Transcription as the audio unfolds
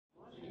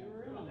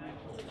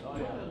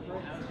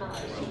I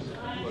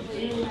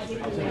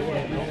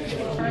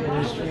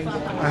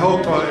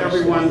hope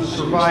everyone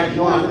survived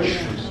lunch,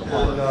 and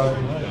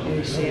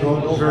it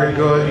was very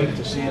good.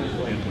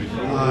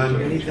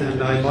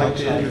 And I'd like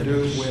to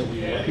introduce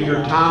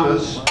Peter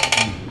Thomas.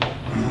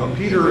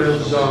 Peter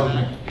is,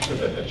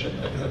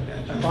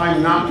 if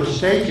I'm not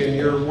mistaken,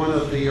 you're one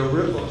of the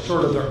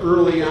sort of the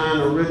early on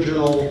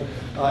original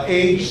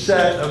age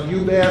set of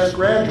UMass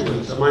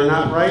graduates. Am I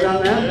not right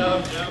on that?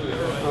 Yeah.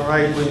 All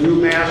right, when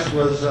UMass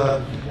was,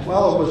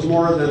 well, it was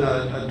more than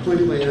a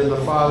twinkling in the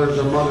father's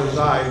or mother's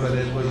eye, but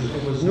it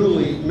was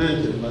newly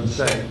minted, let's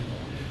say.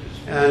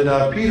 And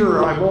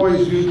Peter, I've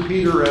always viewed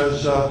Peter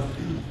as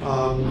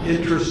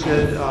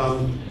interested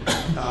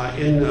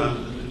in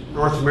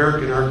North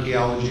American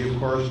archaeology, of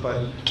course,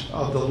 but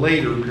of the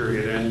later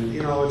period. And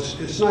you know,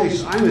 it's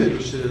nice. I'm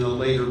interested in the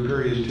later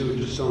period too.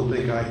 Just don't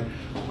think I'm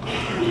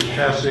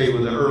fascinated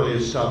with the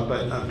earliest stuff.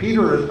 But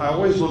Peter, I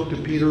always look to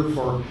Peter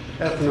for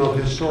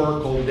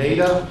ethnohistorical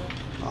data.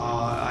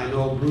 I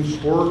know Bruce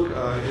Bork,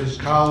 his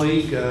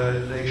colleague,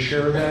 they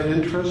share that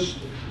interest.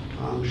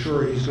 I'm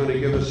sure he's going to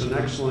give us an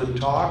excellent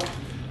talk.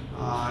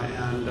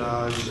 And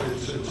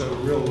it's a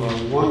real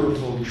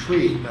wonderful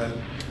treat that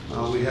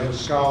we have a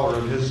scholar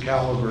of his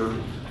caliber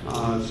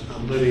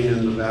living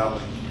in the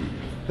valley.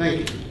 Thank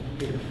you,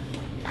 Peter.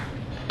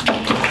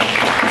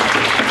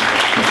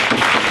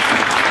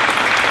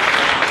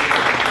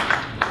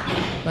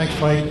 Thanks,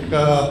 Mike.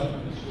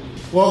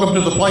 Welcome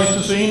to the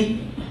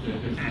Pleistocene.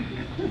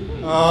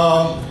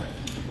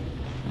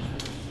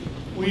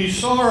 We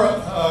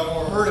saw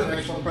or heard an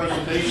excellent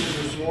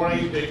presentation this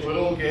morning. Dick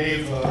Little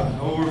gave an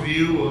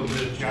overview of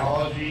the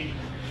geology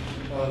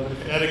of the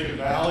Connecticut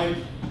Valley.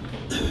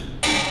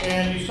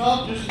 And he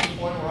stopped just at the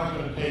point where I'm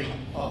going to take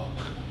up.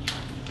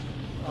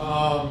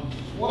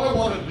 What I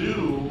want to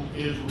do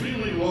is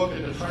really look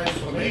at the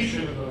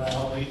transformation of the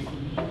valley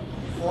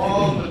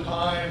from the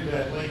time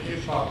that Lake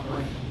Hitchcock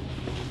drained.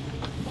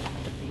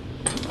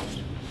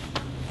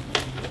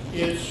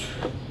 It's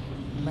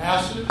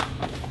massive,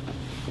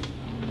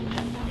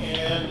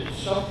 and it's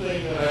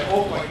something that I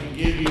hope I can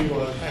give you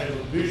a kind of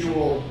a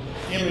visual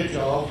image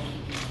of.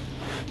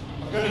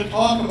 I'm going to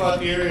talk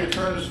about the area of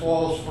Turnus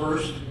Falls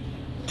first,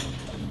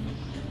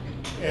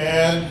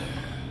 and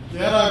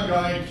then I'm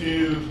going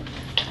to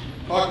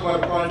talk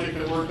about a project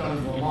I worked on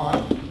in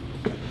Vermont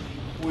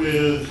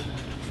with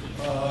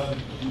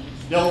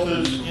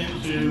deltas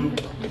into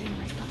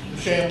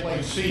the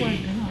Champlain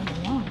Sea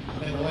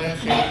and the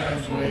landscape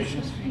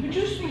transformation. Could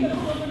you speak up a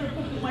little bit or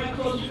put the mic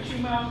closer to your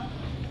mouth?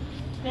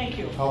 Thank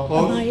you. How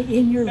close? Am I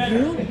in your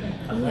view?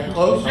 That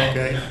close?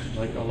 Okay.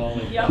 Like a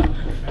lonely. Yep.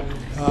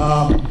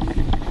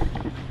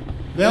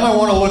 Then I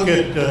want to look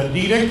at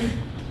Nedick,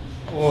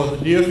 or the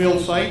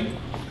Deerfield site,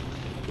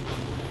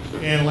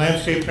 and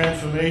landscape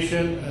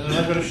transformation, and then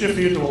I'm going to shift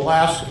you to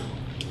Alaska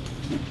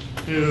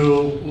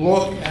to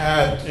look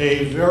at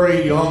a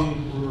very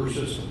young river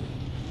system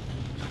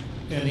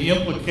and the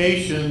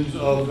implications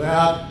of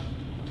that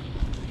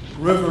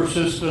river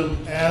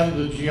system and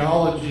the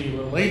geology,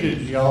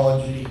 related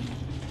geology,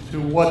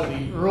 to what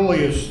the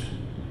earliest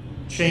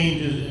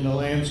changes in the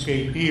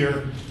landscape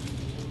here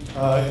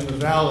in the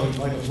valley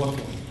might have looked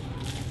like.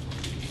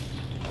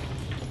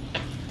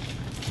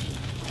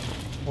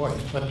 Boy,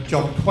 that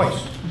jumped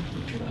twice.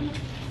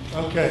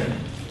 Okay,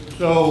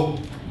 so,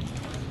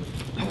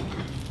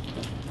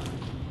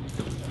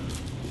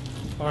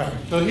 all right,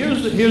 so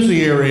here's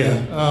the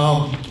area.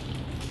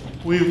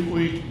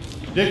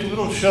 Dick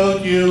Little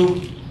showed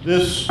you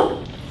this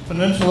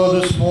peninsula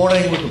this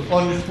morning with the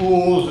plunge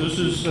pools. This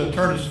is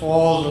Turnus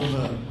Falls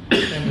and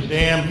the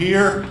dam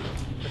here.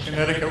 The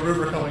Connecticut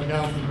River coming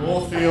down from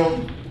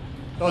Northfield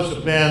does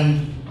a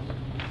bend,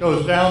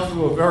 goes down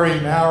through a very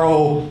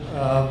narrow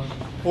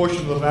portion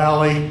of the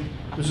valley.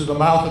 This is the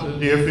mouth of the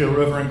Deerfield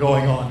River and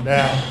going on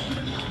down.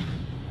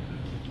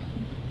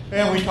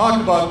 And we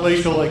talked about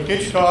Glacial Lake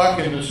Hitchcock,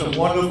 and there's some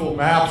wonderful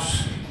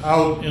maps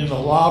out in the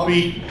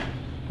lobby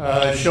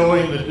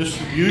showing the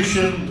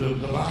distribution,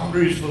 the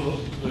boundaries for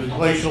the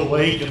glacial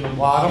lake in the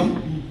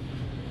bottom.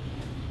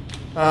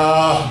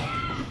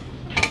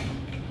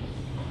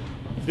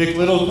 Dick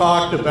Little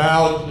talked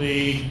about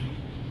the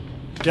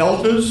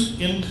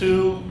deltas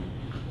into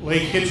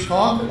Lake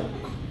Hitchcock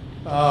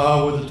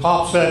with the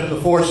top set and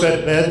the four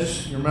set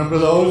beds. You remember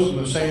those, and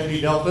the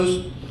sandy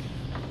deltas?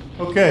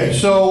 Okay,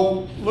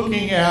 so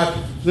looking at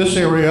this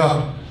area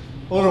a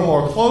little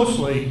more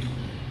closely,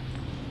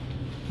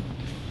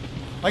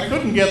 I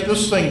couldn't get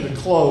this thing to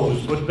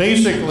close, but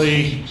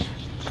basically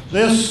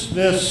this,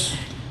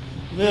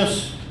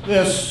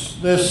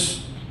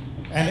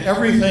 and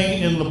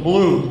everything in the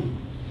blue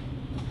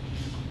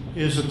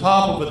is the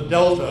top of a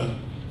delta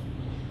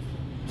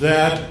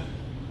that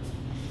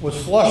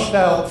was flushed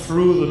out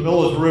through the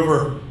Millis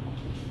River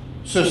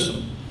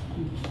system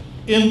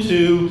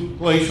into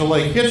Glacial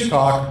Lake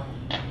Hitchcock,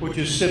 which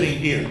is sitting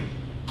here.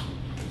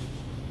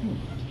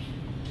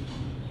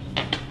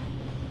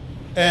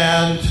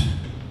 And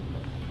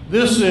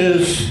this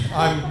is,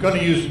 I'm going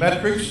to use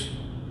metrics,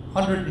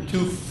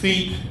 102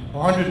 feet,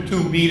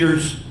 102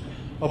 meters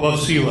above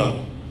sea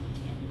level.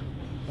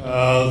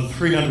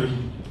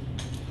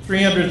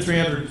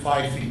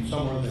 305 feet,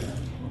 somewhere there.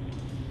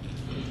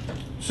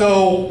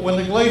 So when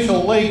the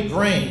glacial lake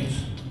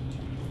drains,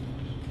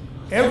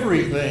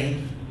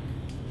 everything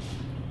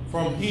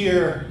from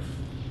here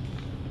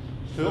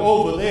to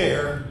over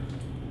there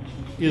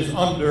is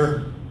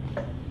under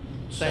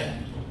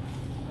sand.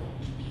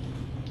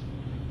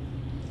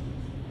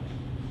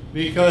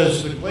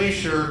 Because the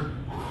glacier,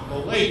 the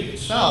lake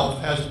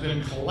itself, has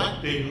been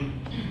collecting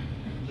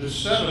the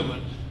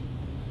sediment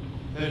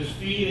that is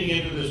feeding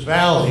into this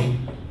valley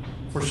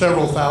for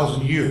several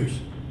thousand years.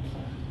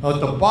 Now, at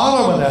the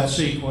bottom of that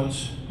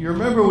sequence, you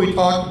remember we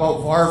talked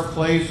about varve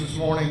clays this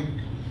morning?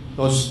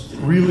 Those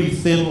really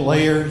thin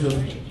layers of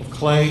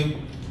clay?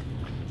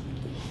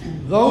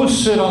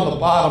 Those sit on the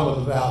bottom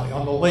of the valley,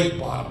 on the lake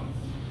bottom.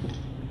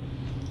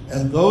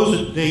 And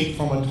those date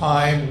from a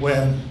time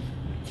when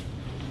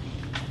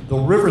the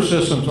river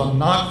systems are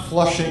not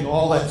flushing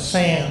all that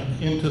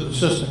sand into the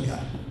system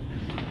yet.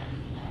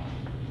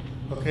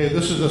 Okay,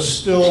 this is a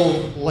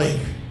still lake.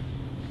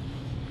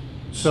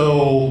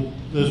 So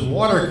there's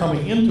water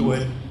coming into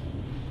it,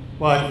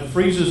 but it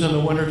freezes in the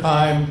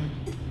wintertime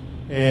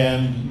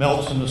and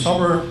melts in the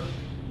summer,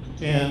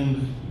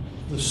 and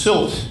the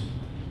silt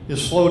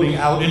is floating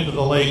out into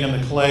the lake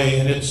and the clay,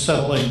 and it's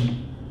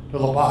settling to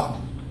the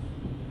bottom.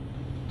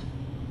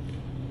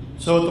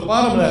 So at the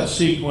bottom of that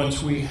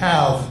sequence, we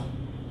have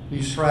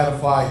these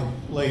stratified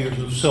layers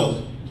of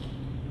silt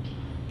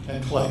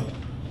and clay.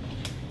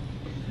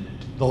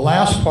 The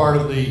last part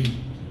of the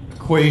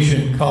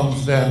equation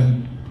comes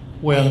then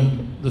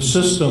when the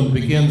system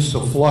begins to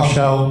flush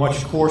out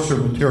much coarser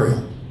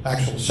material,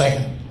 actual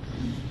sand.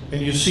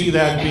 And you see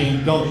that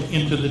being dumped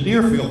into the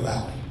Deerfield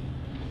Valley.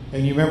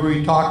 And you remember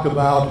we talked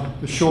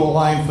about the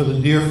shoreline for the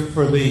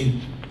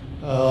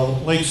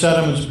lake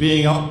sediments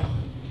being up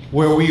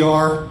where we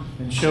are,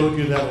 and showed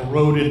you that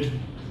eroded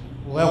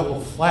level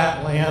of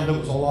flat land that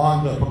was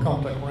along the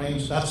Pocumtuck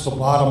Range. That's the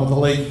bottom of the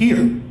lake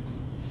here.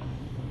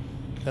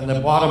 And the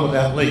bottom of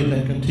that lake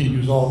then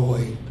continues all the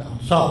way down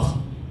south.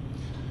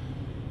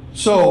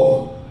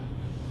 So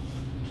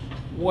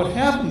what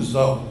happens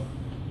though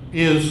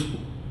is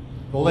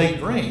the lake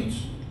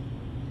drains,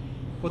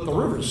 but the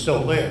river's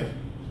still there.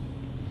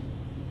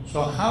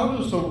 So how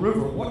does the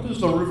river, what does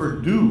the river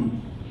do?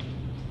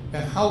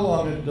 And how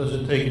long does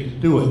it take it to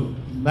do it?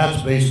 And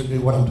that's basically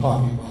what I'm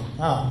talking about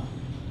now.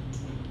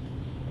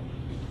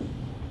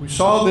 We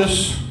saw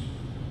this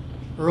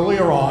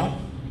earlier on,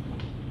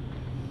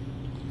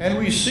 and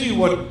we see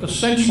what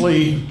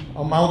essentially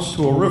amounts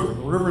to a river.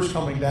 The river's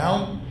coming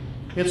down,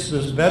 hits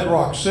this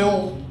bedrock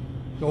sill,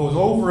 goes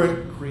over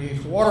it,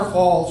 creates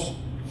waterfalls,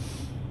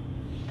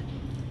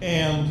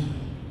 and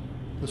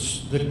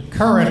the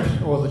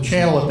current, or the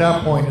channel at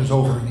that point, is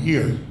over in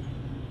here.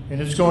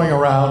 And it's going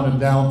around and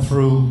down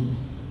through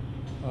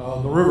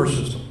the river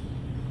system.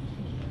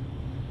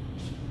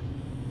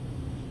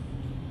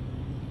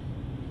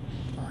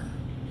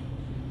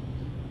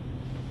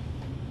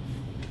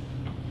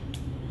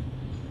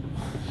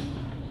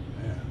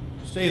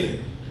 Stay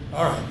there.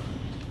 All right.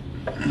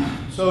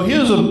 So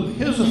here's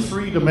a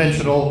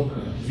three-dimensional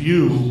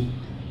view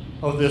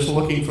of this,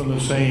 looking from the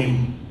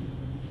same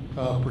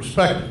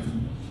perspective.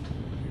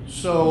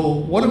 So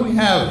what do we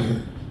have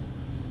here?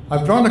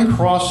 I've drawn a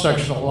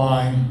cross-sectional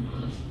line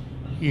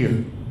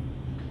here.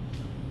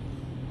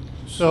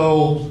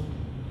 So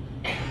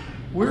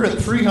we're at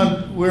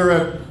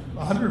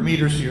 100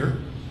 meters here.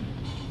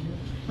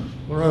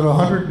 We're at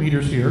 100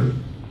 meters here.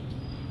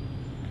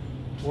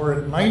 We're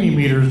at 90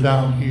 meters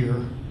down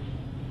here.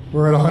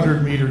 We're at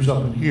 100 meters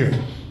up in here.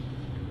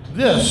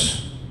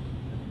 This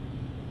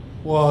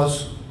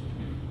was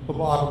the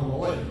bottom of the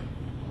lake.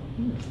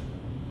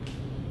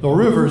 The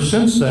river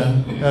since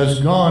then has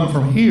gone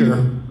from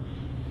here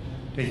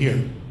to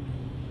here.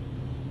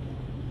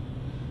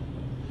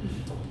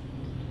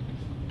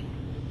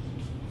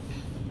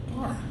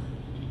 All right.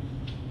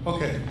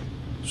 Okay,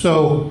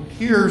 so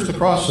here's the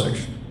cross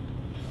section.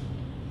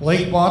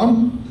 Lake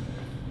bottom,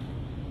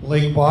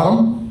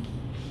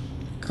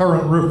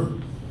 current river.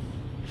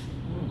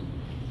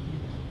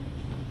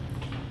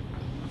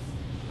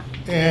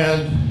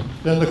 And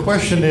then the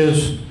question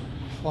is,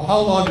 well, how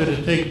long did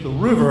it take the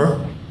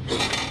river,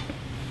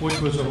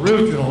 which was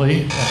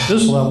originally at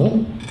this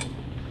level,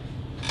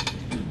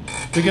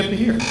 to get to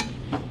here?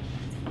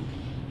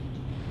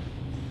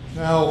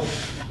 Now,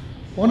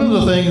 one of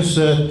the things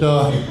that,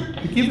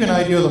 to give you an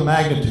idea of the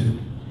magnitude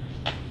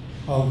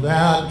of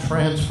that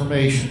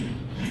transformation,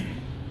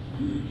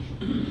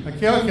 I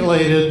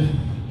calculated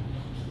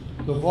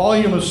the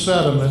volume of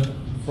sediment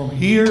from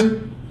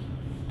here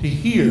to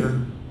here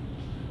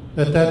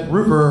that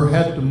river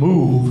had to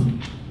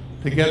move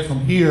to get from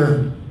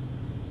here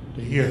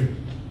to here.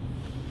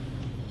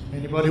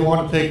 Anybody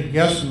want to take a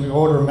guess in the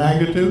order of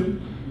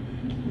magnitude?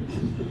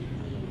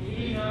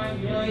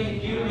 89 million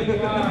cubic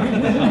yards.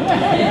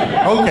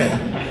 Okay.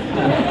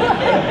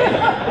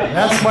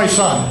 That's my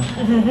son.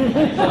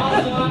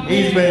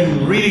 He's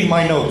been reading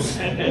my notes.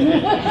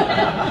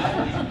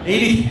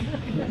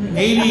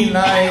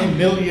 89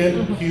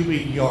 million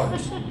cubic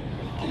yards.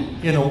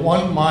 in a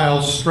 1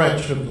 mile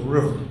stretch of the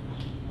river.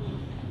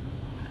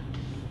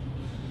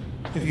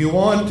 If you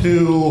want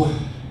to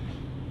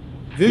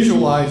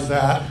visualize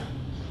that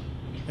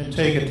and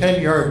take a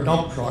 10-yard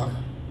dump truck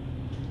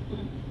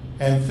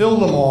and fill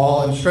them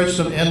all and stretch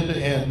them end to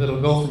end,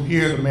 it'll go from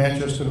here to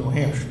Manchester, New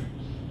Hampshire.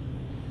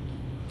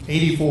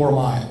 84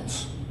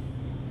 miles.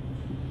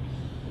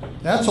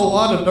 That's a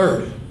lot of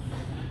dirt.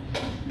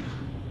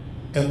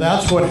 And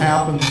that's what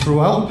happens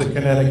throughout the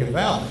Connecticut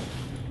Valley.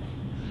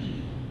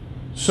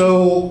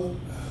 So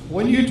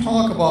when you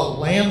talk about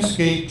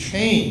landscape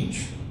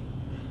change,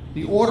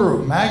 the order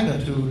of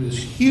magnitude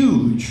is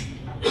huge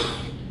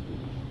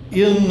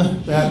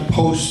in that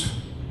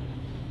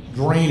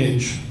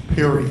post-drainage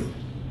period.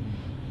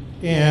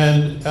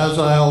 And as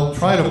I'll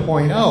try to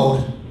point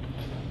out,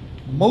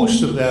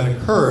 most of that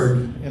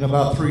occurred in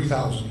about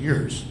 3,000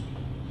 years,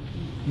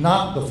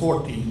 not the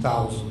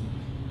 14,000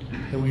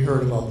 that we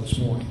heard about this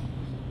morning.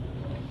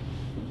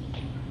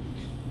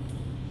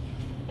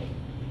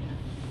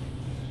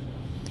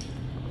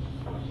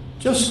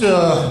 Just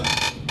a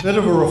bit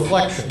of a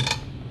reflection.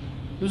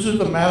 This is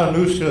the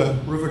Matanuska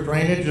River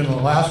drainage in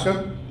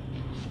Alaska.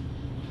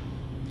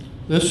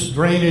 This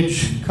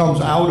drainage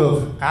comes out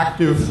of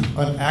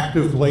an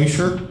active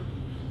glacier,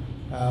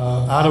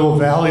 out of a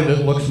valley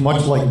that looks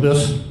much like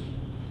this.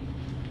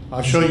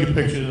 I'll show you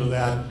pictures of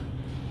that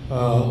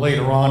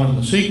later on in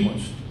the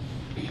sequence.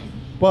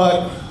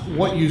 But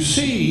what you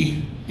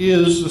see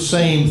is the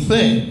same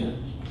thing.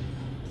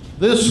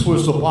 This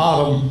was the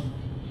bottom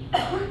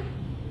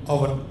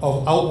of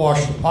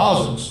outwash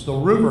deposits. The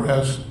river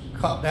has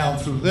cut down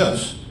through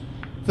this.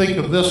 Think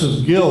of this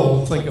as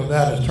Gill, think of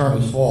that as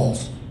Turner's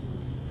Falls.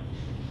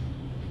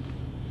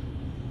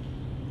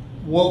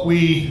 What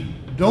we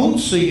don't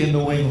see in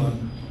New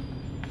England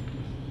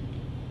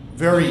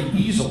very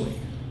easily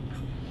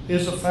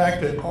is the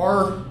fact that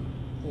our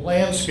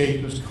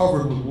landscape is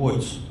covered with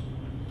woods,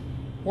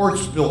 or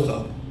it's built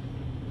up.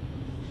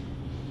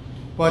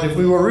 But if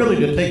we were really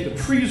to take the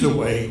trees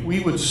away, we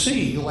would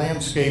see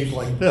landscapes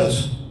like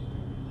this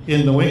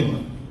in New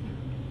England.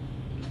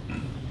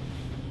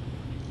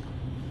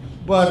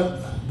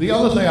 But the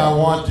other thing I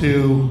want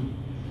to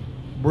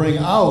bring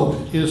out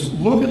is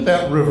look at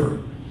that river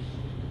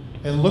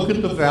and look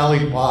at the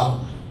valley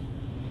bottom.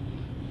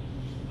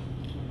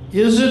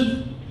 Is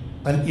it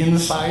an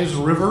incised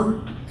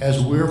river as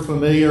we're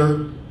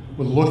familiar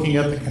with looking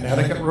at the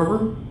Connecticut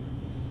River?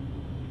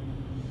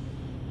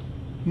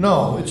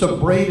 No, it's a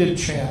braided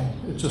channel.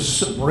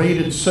 It's a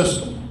braided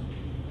system.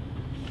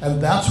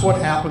 And that's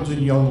what happens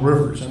in young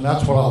rivers, and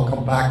that's what I'll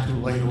come back to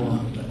later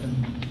on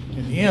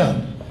in the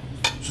end.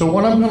 So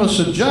what I'm going to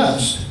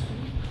suggest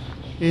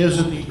is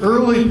that the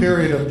early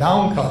period of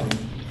downcutting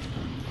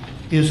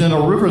is in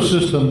a river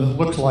system that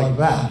looks like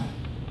that.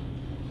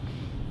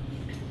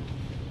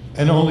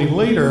 And only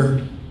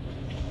later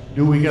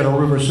do we get a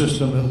river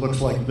system that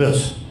looks like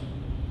this.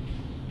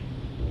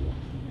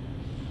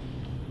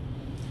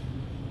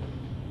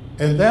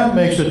 And that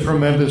makes a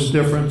tremendous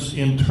difference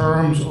in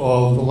terms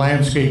of the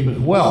landscape as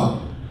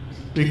well.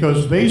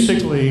 Because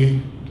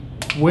basically,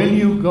 when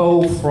you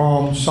go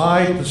from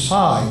side to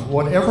side,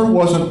 whatever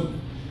wasn't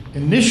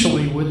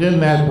initially within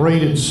that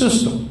braided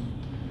system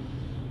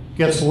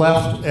gets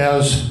left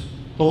as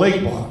the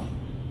lake bottom.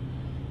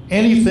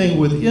 Anything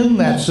within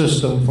that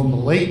system from the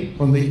lake,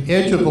 from the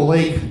edge of the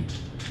lake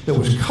that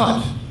was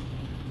cut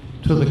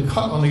to the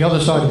cut on the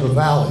other side of the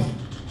valley,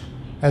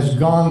 has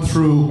gone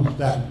through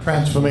that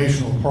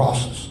transformational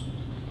process.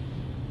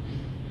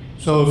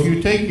 So if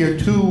you take your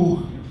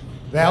two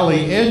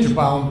valley edge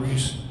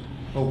boundaries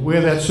of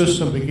where that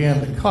system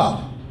began to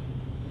cut,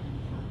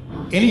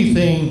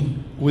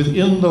 anything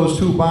within those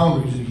two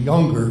boundaries is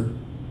younger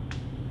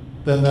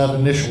than that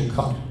initial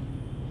cut.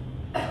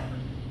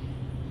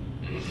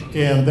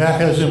 And that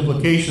has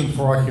implications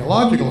for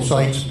archaeological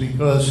sites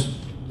because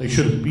they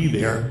shouldn't be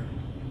there.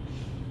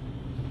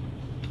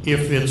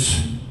 If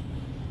it's,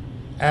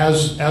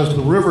 as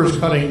the river is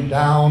cutting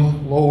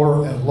down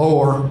lower and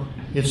lower,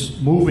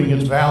 it's moving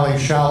its valley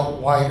shallow,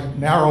 wide,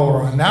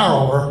 narrower and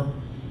narrower.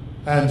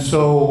 And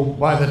so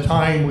by the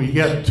time we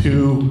get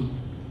to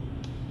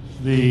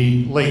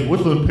the late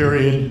woodland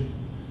period,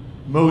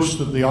 most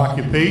of the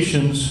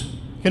occupations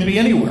can be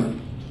anywhere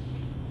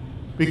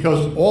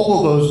because all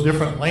of those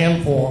different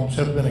landforms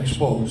have been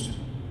exposed.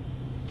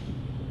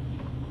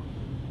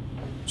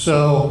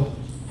 So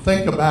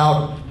think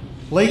about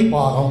lake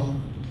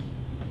bottom.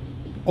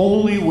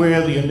 Only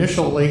where the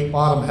initial lake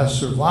bottom has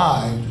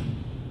survived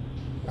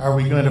are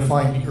we going to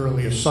find the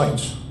earliest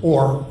sites,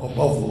 or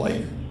above the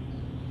lake.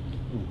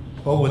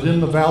 But within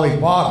the valley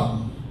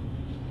bottom,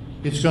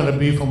 it's going to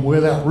be from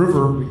where that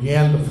river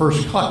began to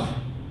first cut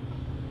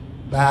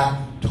back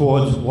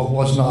towards what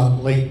was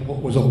not lake,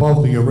 what was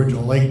above the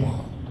original lake bottom.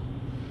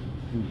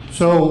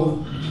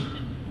 So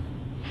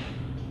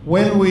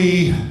when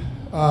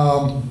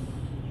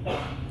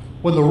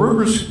when the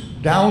river's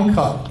down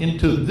cut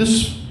into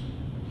this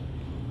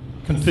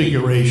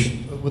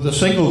configuration with a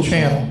single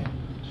channel,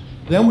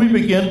 then we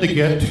begin to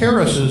get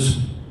terraces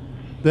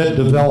that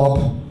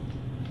develop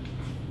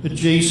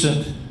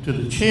adjacent to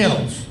the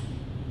channels.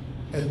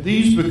 And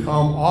these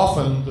become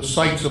often the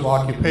sites of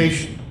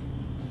occupation.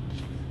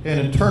 And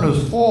in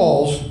Turner's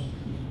Falls,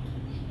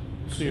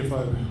 let's see if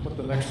what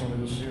the next one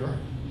is here.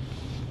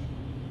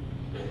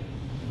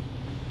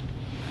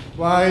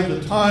 By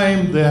the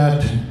time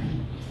that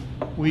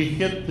we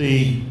hit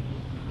the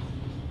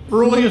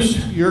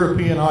earliest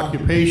European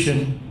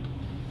occupation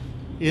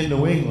in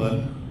New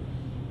England,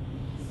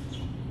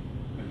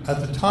 at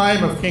the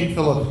time of King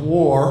Philip's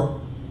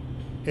War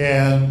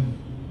and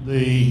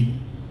the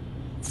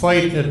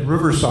fight at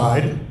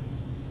Riverside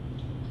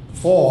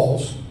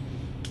Falls,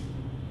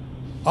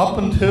 up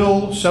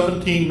until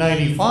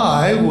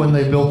 1795, when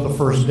they built the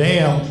first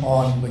dam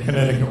on the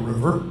Connecticut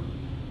River,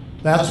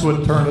 that's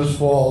what Turner's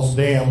Falls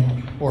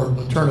Dam, or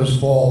the Turner's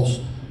Falls,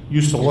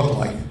 used to look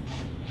like.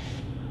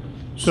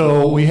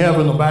 So we have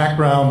in the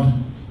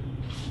background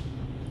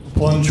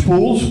plunge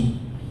pools.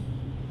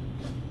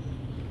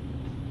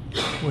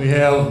 We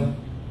have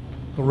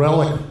the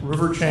relic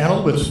river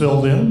channel that's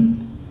filled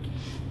in.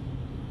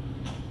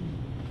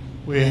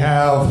 We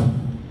have,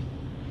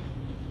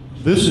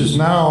 this is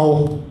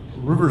now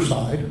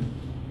Riverside.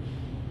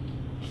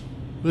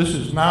 This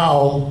is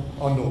now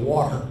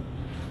underwater.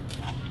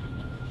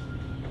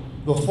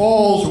 The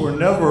falls were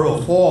never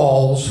a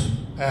falls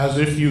as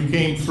if you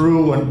came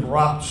through and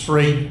dropped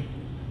straight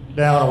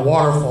down a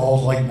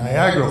waterfalls like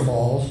Niagara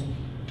Falls.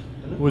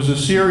 It was a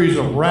series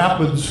of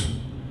rapids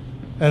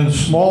and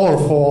smaller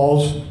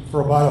falls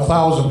for about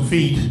 1,000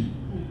 feet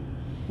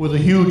with a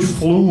huge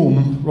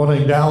flume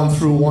running down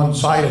through one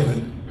side of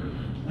it,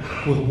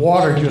 with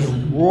water just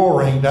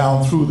roaring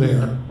down through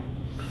there.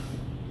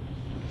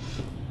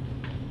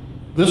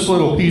 This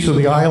little piece of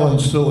the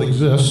island still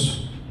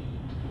exists.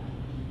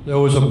 There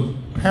was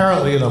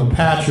apparently a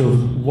patch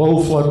of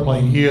low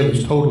floodplain here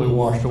that's totally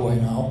washed away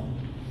now.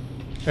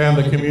 And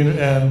the community,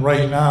 and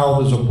right now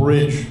there's a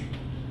bridge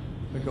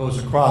that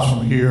goes across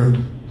from here,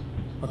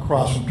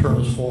 across from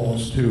Turner's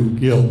Falls to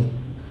Gill.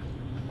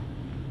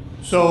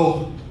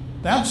 So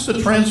that's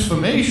the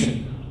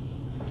transformation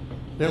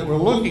that we're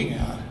looking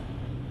at.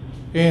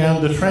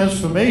 And the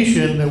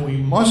transformation that we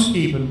must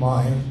keep in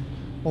mind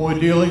when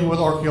we're dealing with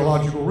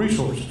archaeological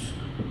resources.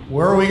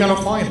 Where are we going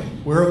to find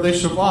them? Where have they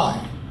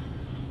survived?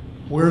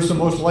 Where's the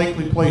most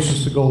likely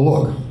places to go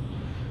look?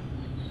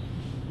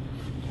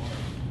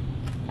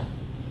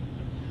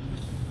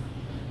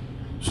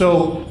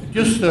 So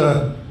just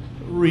to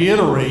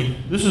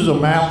reiterate, this is a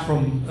map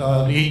from the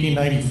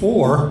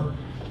 1894.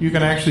 You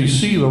can actually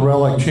see the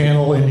relic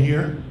channel in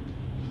here.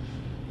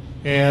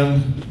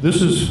 And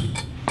this is,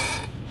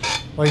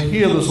 right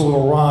here, there's a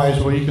little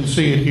rise where you can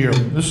see it here.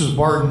 This is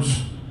Burton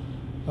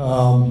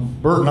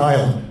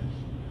Island.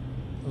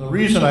 And the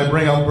reason I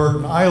bring up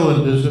Burton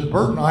Island is that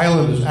Burton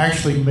Island is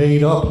actually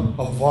made up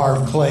of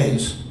varve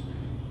clays.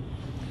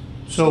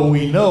 So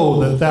we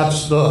know that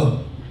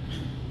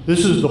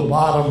this is the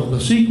bottom of the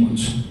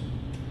sequence.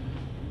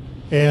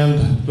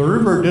 And the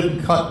river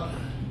didn't cut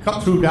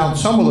through down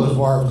some of those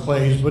varve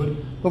clays, but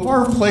the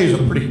varve clays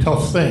are pretty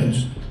tough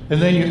things. And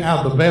then you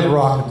have the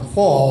bedrock at the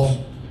falls,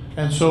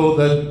 and so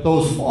that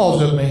those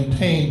falls have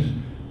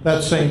maintained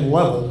that same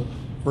level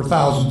for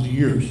thousands of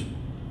years.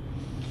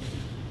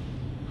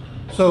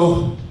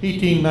 So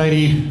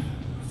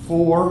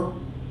 1894,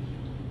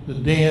 the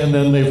dam,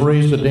 and they've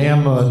raised the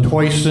dam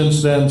twice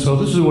since then, so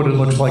this is what it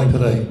looks like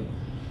today.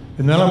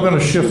 And then I'm going to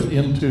shift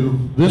into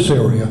this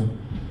area,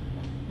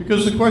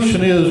 because the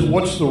question is,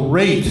 what's the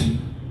rate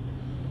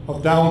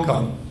of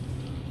downcoming?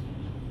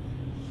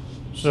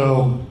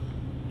 So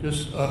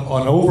just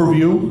an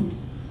overview.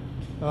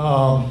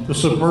 The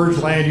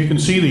submerged land, you can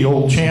see the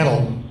old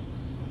channel.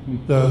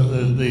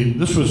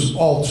 This was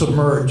all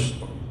submerged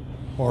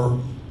or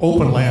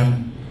open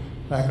land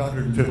back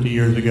 150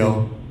 years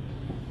ago.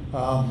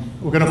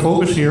 We're going to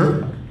focus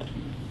here.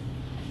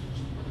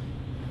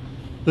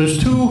 There's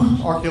two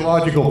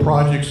archaeological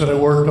projects that I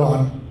worked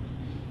on.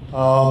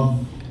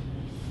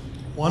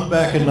 One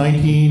back in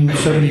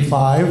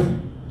 1975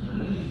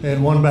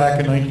 and one back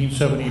in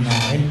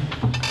 1979.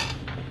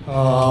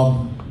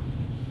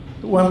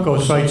 The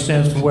WEMCO site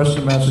stands for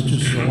Western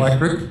Massachusetts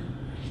Electric.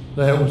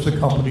 That was the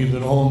company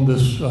that owned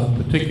this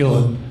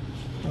particular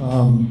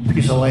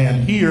piece of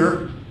land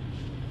here.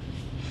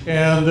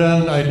 And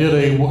then I did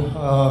a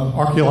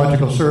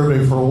archaeological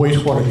survey for a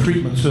wastewater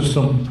treatment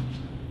system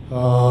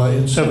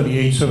in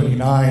 78,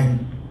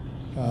 79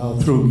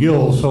 through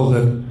Gill, so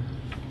that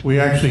we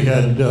actually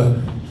had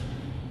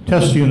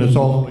test units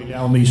all the way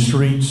down these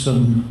streets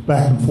and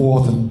back and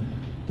forth and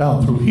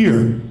down through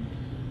here.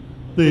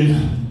 The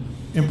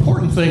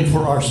important thing for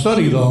our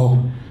study,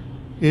 though,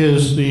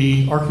 is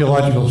the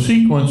archaeological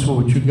sequence,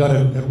 which you got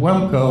at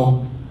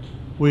WEMCO.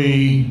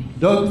 We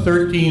dug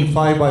 13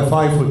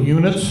 5x5 foot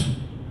units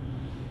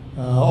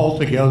all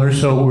together,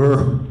 so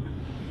we're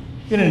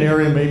in an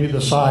area maybe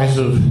the size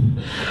of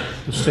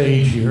the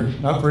stage here,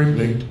 not very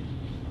big.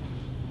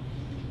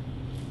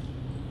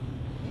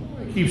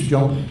 It keeps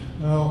jumping.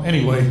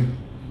 Anyway,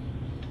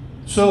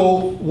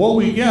 so what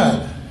we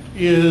get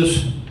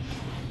is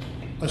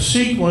a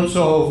sequence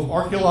of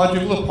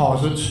archaeological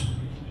deposits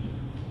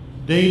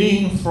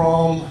dating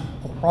from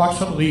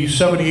approximately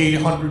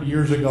 7,800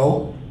 years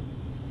ago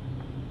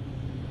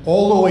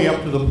all the way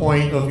up to the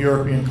point of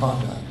European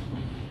contact.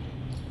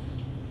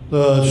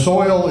 The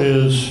soil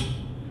is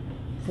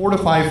 4 to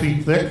 5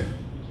 feet thick.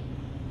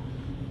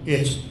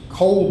 It's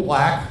coal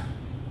black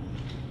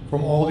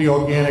from all the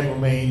organic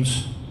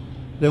remains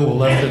that were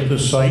left at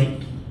this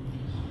site.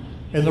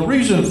 And the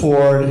reason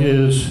for it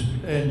is,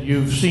 and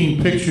you've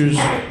seen pictures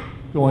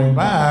going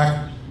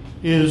back,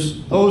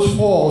 is those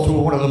falls were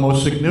one of the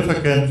most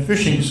significant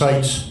fishing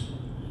sites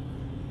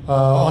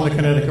on the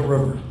Connecticut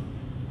River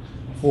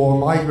for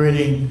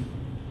migrating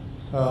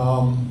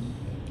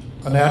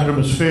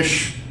anadromous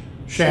fish,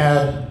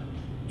 shad,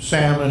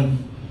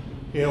 salmon,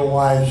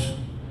 alewives,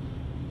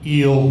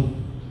 eel,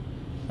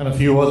 and a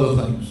few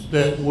other things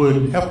that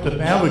would have to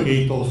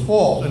navigate those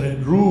falls. And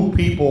it drew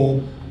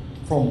people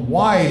from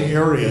wide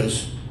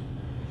areas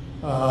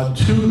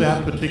to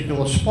that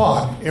particular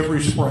spot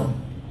every spring.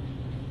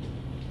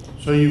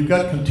 So you've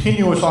got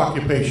continuous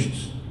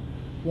occupations,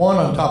 one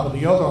on top of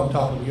the other, on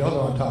top of the other,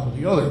 on top of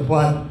the other,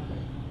 but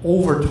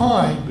over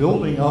time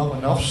building up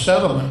enough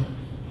sediment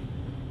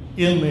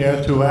in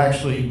there to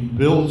actually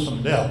build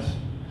some depth.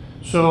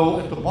 So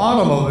at the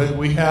bottom of it,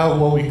 we have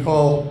what we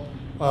call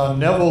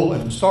Neville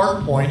and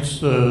start points,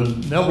 the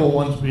Neville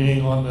ones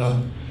being on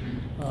the,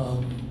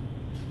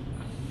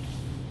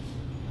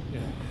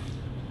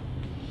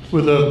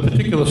 with a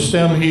particular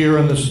stem here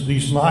and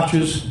these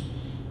notches,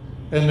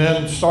 and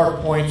then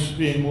start points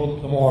being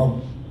the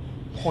more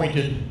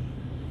pointed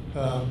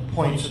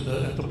points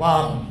at the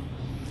bottom.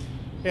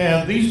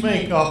 And these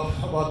make up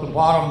about the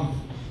bottom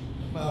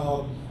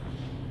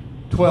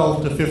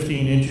 12 to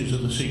 15 inches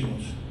of the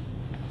sequence.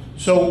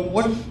 So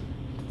what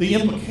the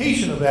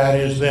implication of that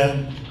is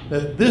then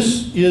that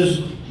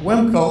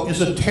Wemco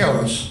is a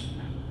terrace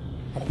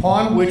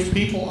upon which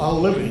people are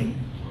living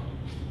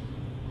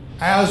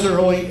as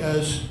early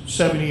as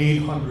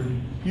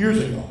 7,800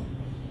 years ago.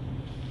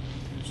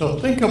 So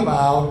think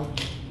about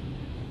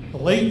the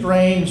lake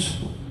drains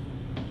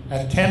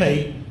at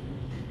 10.8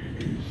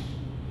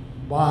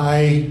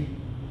 by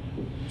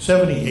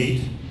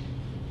 78.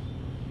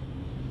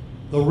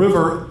 The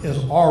river is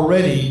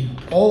already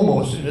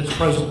almost in its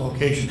present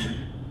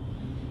location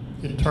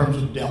in terms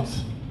of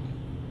depth.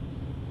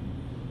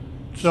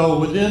 So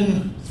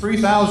within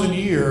 3,000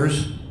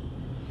 years,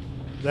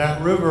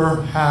 that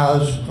river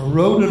has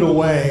eroded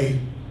away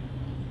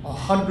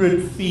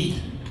 100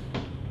 feet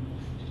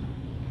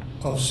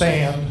of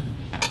sand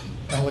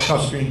and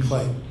lacustrine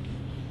clay.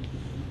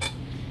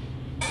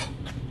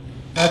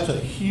 That's a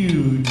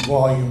huge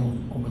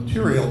volume of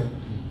material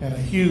and a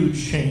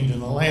huge change in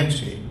the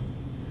landscape.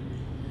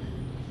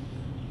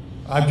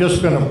 I'm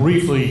just going to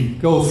briefly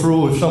go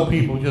through, if some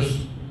people just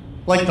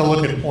like to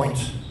look at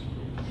points.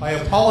 I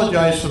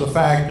apologize for the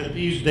fact that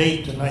these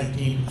date to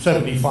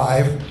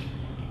 1975,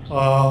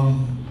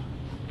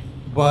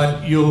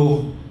 but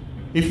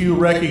if you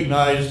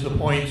recognize the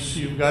points,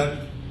 you've got,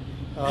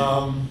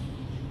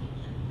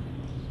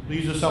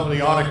 these are some of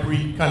the Otter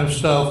Creek kind of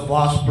stuff,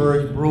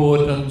 Vosburg,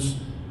 Brewertons,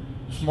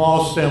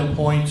 small stem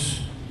points.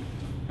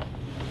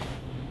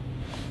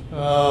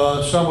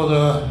 Some of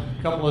the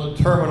couple of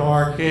terminal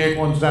archaic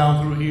ones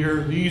down through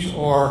here. These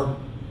are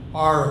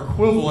our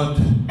equivalent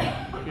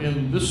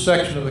in this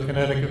section of the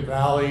Connecticut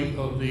Valley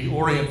of the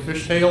Orient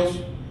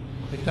fishtails.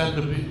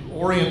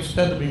 Orients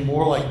tend to be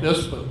more like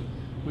this, but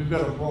we've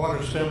got a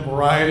broader stem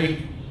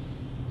variety.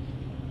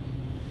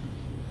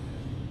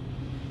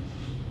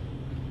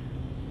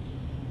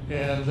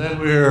 And then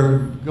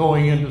we're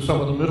going into some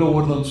of the middle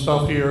woodland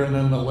stuff here, and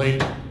then the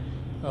late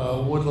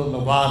woodland,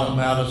 Nevada,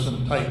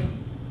 Madison type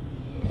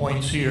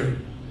points here.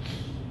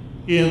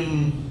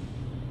 In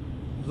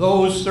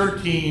those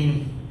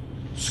 13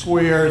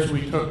 squares,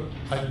 we took,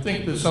 I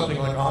think there's something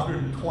like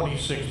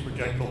 126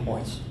 projectile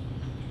points.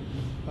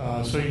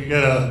 So you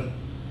get a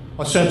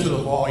sense of the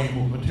volume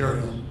of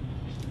material.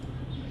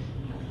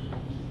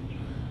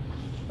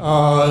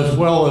 As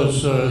well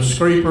as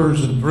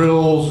scrapers and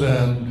drills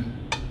and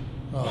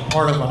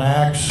part of an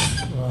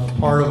axe,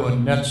 part of a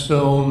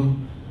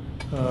netstone,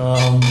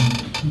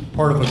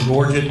 part of a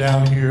gorget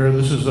down here.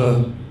 This is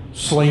a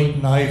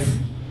slate knife.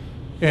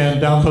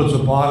 And down towards the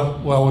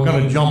bottom, well, we're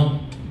going to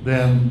jump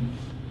then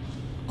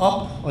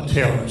up a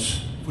terrace.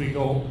 If we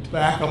go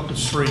back up the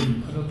street,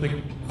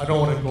 I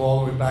don't want to go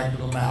all the way back to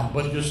the map,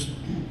 but just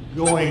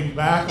going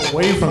back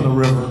away from the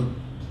river,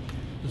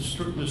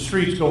 the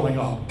street's going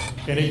up,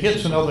 and it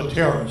hits another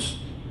terrace.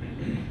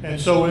 And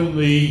so in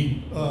the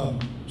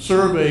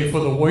survey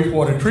for the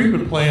wastewater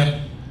treatment plant,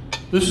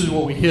 this is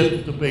what we hit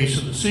at the base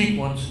of the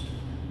sequence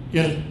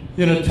in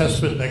a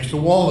test pit next to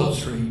Walnut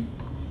Street.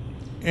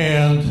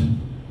 And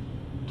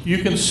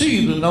you can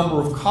see the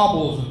number of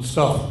cobbles and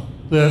stuff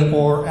that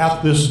are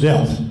at this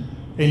depth.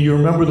 And you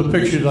remember the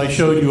pictures I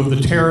showed you of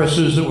the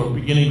terraces that were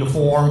beginning to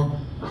form.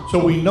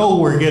 So we know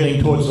we're getting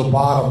towards the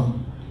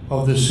bottom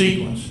of this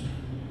sequence.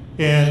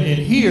 And in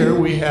here,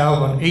 we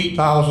have an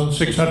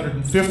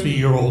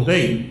 8,650-year-old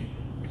date.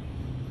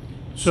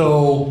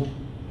 So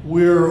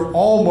we're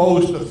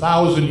almost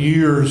 1,000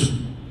 years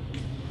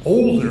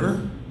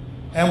older,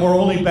 and we're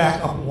only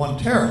back up one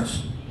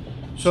terrace.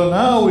 So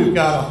now we've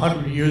got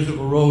 100 years of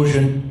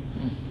erosion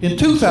in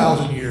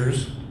 2,000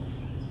 years,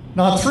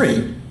 not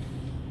 3.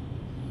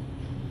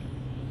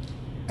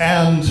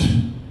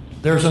 And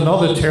there's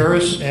another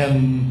terrace,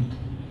 and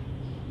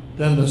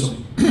then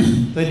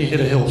then you hit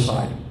a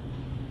hillside.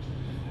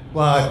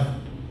 But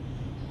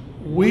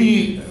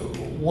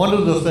one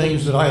of the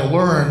things that I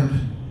learned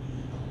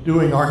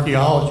doing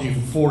archaeology for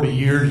 40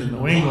 years in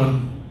New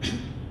England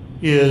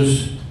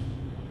is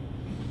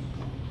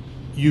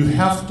you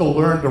have to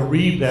learn to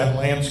read that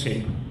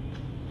landscape.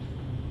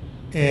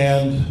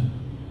 And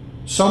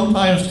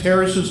sometimes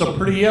terraces are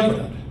pretty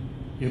evident.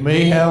 You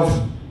may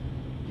have,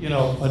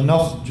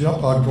 enough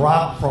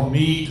drop from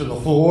me to the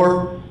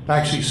floor to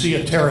actually see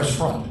a terrace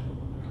front.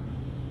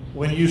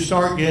 When you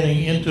start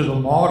getting into the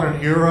modern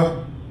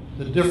era,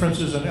 the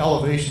differences in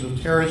elevation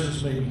of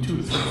terraces may be 2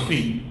 to 3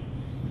 feet.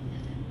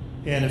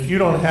 And if you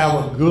don't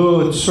have a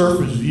good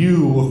surface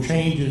view of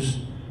changes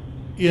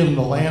in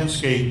the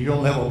landscape,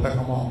 you'll never pick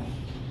them up.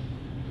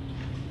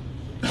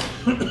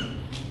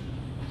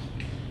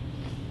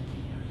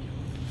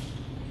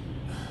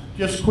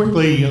 Just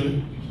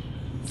quickly,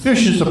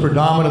 fish is the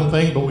predominant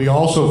thing, but we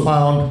also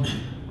found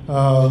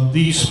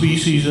these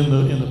species in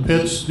the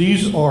pits.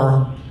 These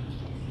are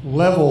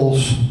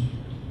levels.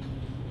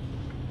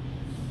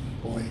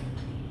 Boy,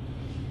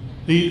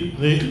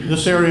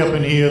 this area up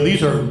in here,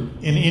 these are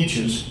in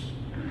inches.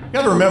 You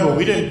got to remember,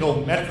 we didn't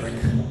go metric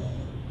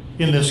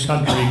in this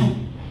country,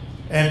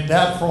 and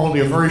that for only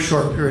a very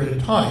short period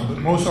of time. But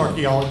most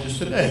archaeologists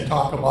today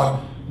talk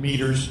about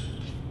meters,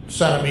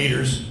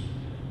 centimeters.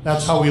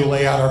 That's how we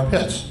lay out our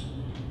pits,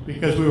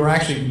 because we were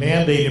actually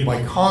mandated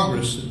by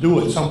Congress to do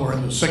it somewhere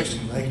in the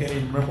 60s. I can't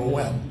even remember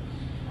when.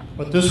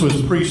 But this was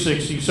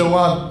pre-60,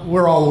 so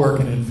we're all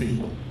working in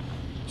feet.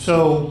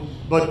 So,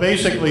 but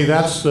basically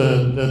that's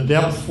the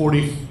depth,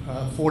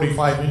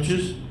 45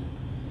 inches.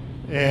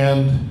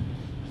 And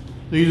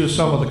these are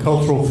some of the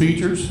cultural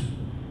features.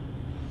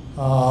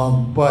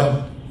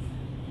 But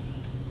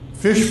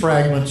fish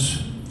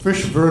fragments,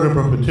 fish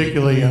vertebra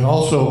particularly, and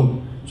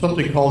also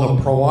something called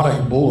a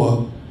prootic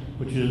bulla,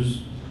 which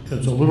is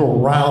it's a little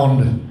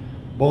round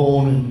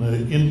bone in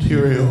the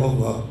interior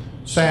of a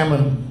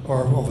salmon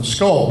or of a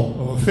skull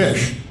of a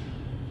fish.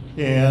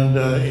 And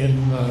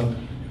in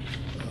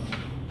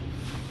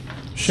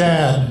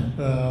shad,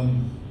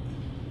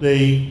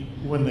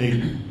 when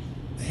the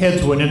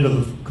heads went into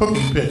the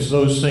cooking pits,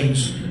 those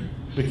things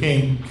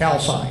became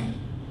calcined.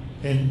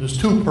 And there's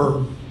 2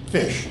 per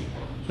fish.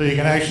 So you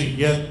can actually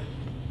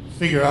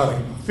figure out a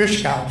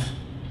fish count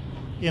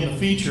in a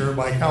feature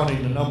by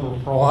counting the number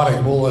of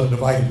prootic bulla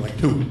divided by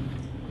 2.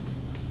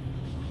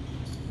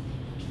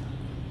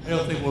 I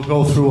don't think we'll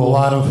go through a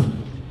lot of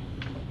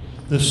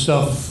this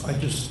stuff. I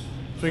just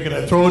figured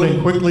I'd throw it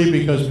in quickly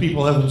because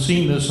people haven't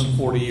seen this in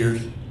 40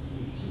 years.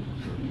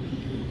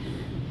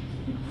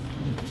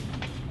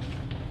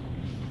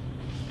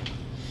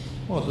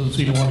 Well, it doesn't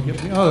seem to want to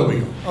get me. Oh, there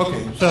we go.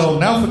 Okay, so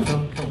now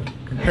for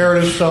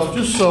comparative stuff,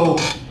 just so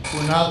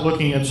we're not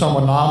looking at some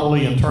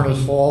anomaly in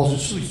Turner's Falls,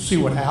 just to see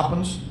what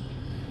happens.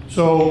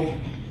 So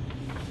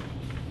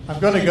I'm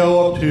going to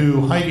go up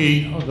to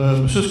Highgate, the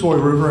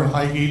Missisquoi River in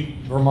Highgate,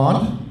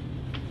 Vermont.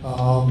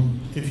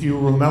 If you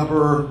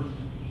remember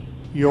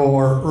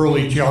your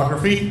early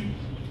geography,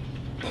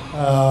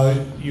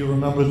 you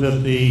remember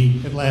that the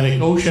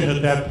Atlantic Ocean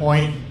at that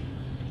point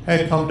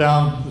had come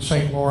down the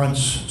St. Lawrence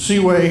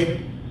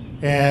Seaway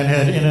and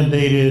had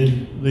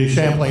inundated the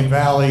Champlain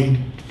Valley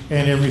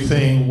and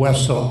everything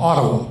west of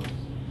Ottawa.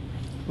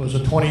 It was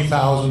a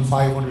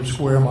 20,500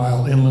 square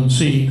mile inland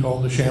sea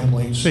called the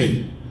Champlain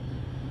Sea,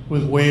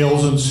 with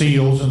whales and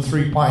seals and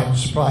 3-pine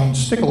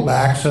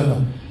sticklebacks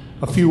and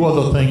a few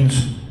other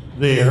things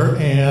there,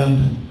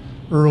 and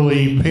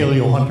early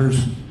paleo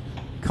hunters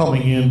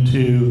coming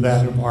into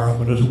that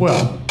environment as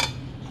well.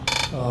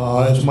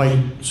 As Mike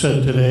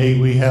said today,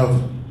 we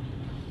have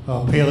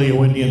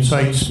paleo Indian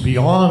sites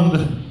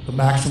beyond the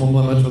maximum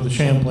limits of the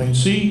Champlain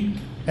Sea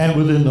and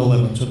within the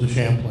limits of the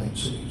Champlain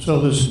Sea.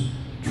 So there's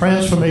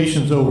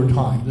transformations over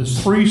time.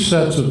 There's 3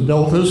 sets of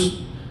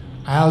deltas.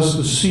 As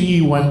the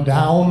sea went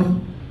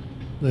down,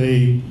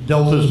 the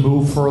deltas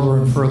moved further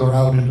and further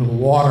out into the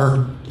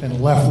water and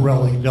left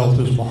relic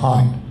deltas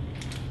behind.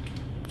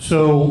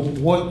 So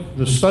what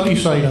the study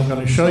site I'm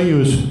going to show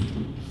you is,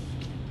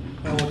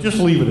 we'll just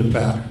leave it at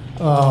that.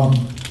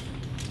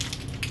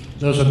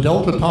 There's a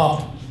delta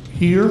top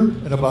here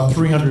at about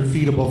 300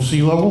 feet above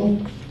sea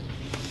level,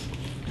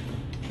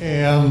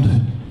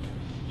 and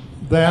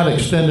that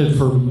extended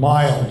for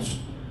miles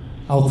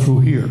out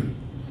through here.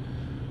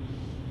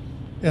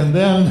 And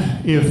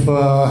then if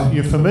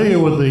you're familiar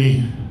with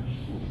the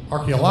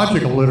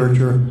archaeological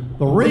literature,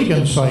 the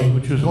Reagan site,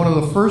 which was one of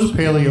the first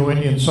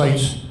Paleo-Indian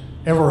sites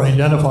ever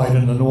identified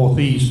in the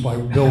Northeast by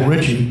Bill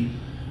Ritchie,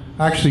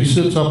 actually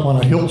sits up on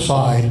a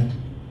hillside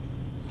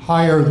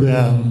higher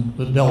than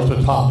the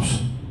delta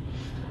tops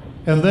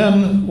And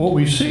then what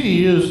we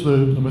see is the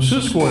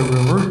Missisquoi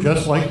River,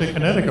 just like the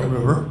Connecticut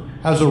River,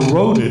 has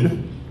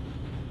eroded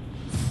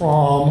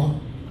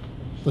from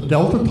the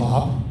delta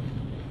top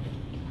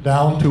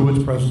down to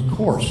its present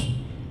course.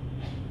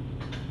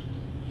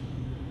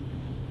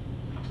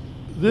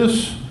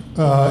 This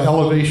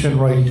elevation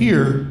right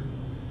here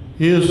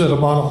is at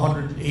about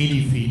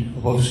 180 feet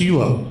above sea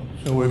level.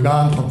 So we've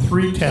gone from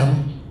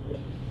 310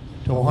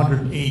 to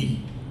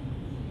 180.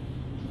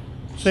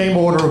 Same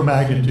order of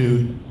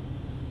magnitude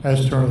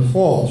as Turner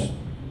Falls.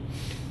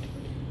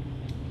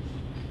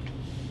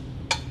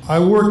 I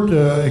worked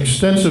an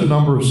extensive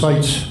number of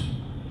sites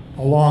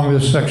along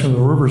this section of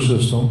the river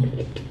system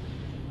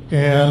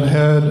and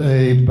had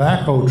a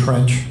backhoe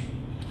trench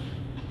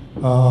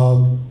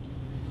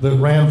that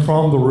ran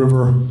from the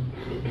river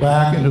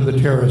back into the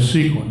terrace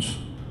sequence.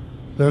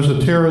 There's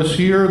a terrace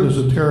here, there's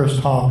a terrace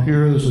top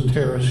here, there's a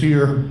terrace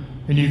here,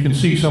 and you can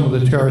see some of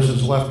the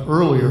terraces left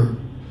earlier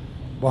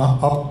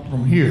up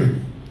from here.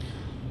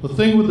 The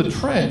thing with the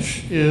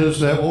trench is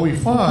that what we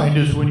find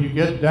is when you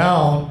get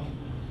down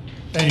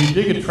and you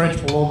dig a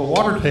trench below the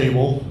water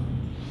table,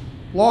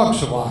 logs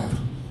survive.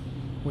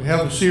 We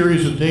have a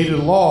series of dated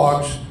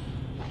logs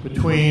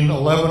between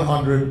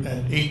 1100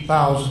 and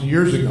 8,000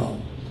 years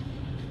ago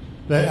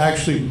that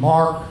actually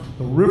mark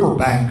the river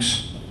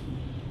banks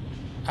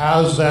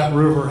as that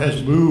river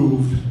has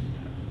moved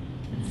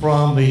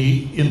from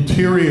the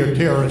interior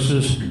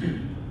terraces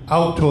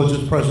out towards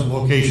its present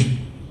location.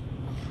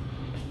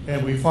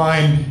 And we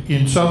find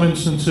in some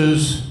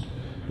instances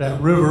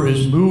that river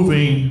is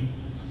moving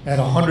at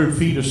 100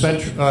 feet a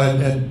century,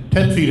 at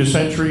 10 feet a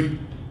century,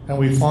 and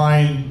we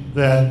find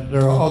that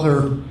there are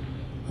other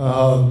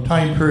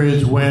time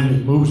periods when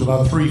it moves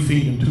about 3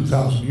 feet in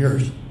 2,000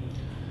 years.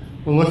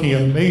 We're looking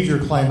at major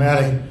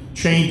climatic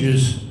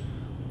changes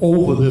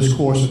over this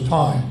course of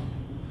time.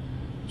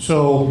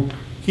 So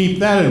keep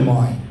that in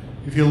mind.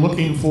 If you're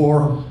looking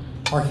for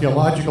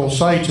archaeological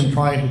sites and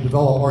trying to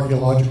develop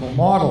archaeological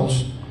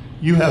models,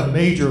 you have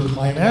major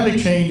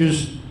climatic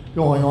changes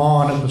going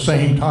on at the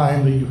same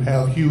time that you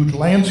have huge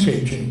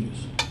landscape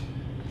changes.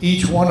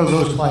 Each one of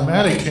those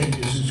climatic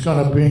changes is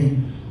going to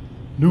bring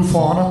new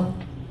fauna,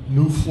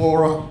 new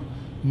flora,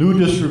 new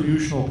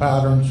distributional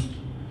patterns,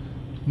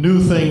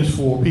 new things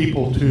for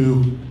people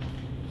to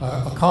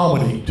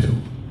accommodate to.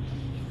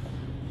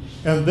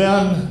 And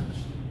then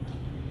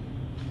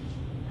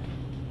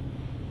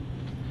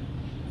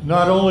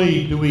not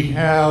only do we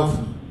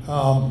have,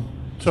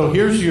 so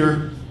here's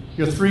your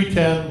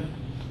 310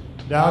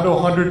 down to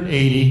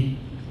 180.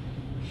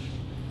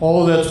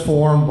 All of that's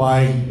formed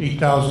by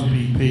 8,000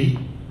 BP.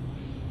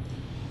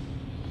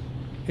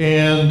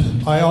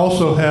 And I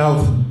also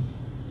have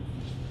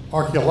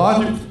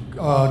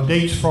archaeological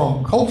dates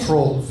from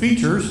cultural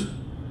features,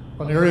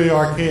 an early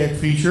archaic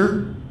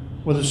feature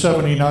with a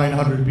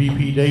 7,900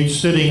 BP date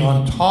sitting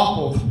on top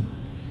of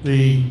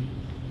the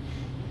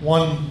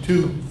 1,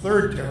 2,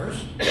 3rd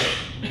terrace.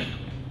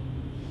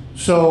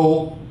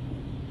 So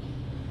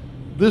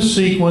this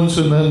sequence,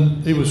 and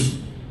then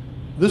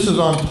this is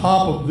on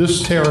top of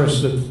this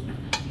terrace,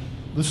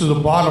 this is the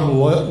bottom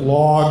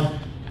log,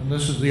 and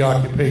this is the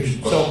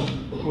occupation. So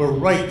we're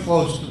right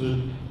close to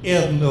the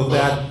end of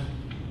that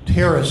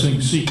terracing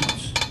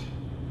sequence.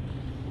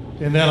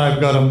 And then I've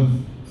got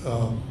them,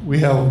 we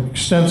have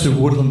extensive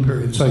woodland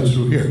period sites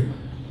through here.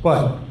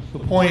 But the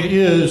point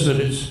is that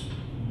it's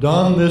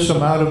done this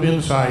amount of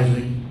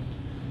incising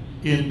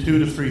in 2,000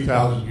 to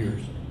 3,000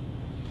 years.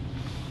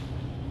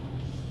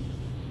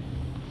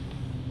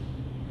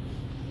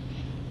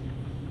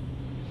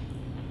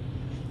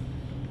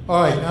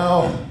 All right,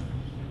 now,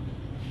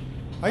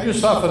 I just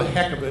thought for the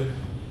heck of it,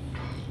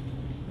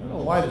 I don't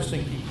know why this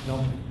thing keeps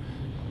jumping.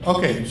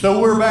 Okay,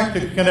 so we're back to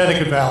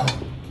Connecticut Valley.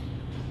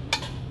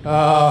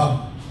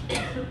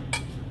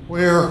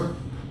 We're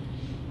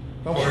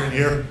somewhere in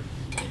here.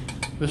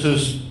 This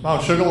is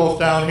Mount Sugarloaf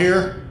down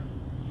here.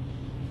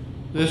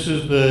 This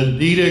is the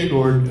Deedick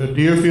or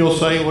Deerfield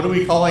site. What are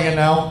we calling it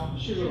now?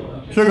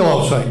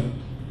 Sugarloaf site.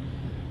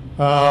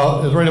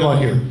 It's right about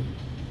here.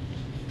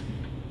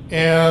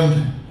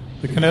 And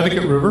the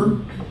Connecticut River.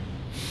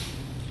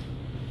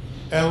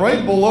 And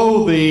right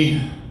below the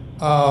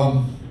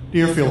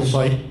Deerfield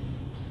site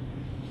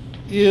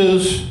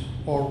is,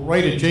 or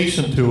right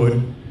adjacent to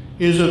it,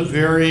 is a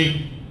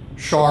very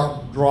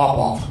sharp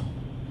drop-off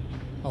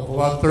of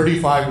about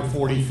 35 to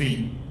 40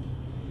 feet.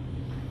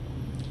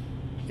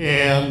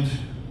 And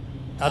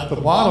at the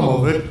bottom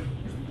of it,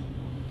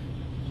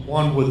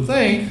 one would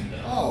think,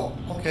 oh,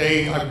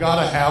 okay, I've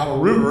got to have a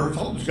river,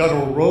 something's got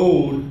to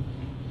erode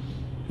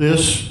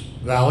this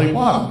valley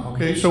bottom.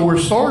 Okay, so we're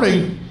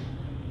starting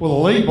with a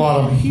lake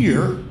bottom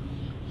here,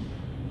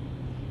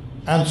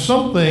 and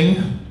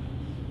something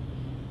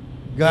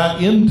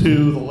got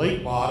into the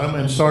lake bottom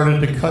and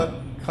started to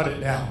cut it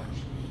down.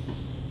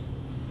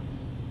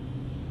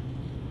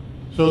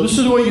 So this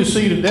is what you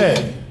see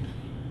today.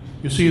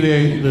 You see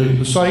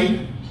the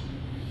site,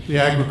 the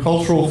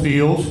agricultural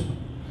fields.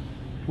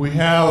 We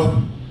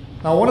have,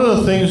 now one of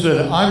the things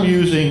that I'm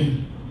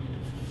using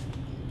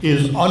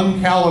is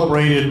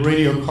uncalibrated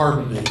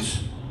radiocarbon dates.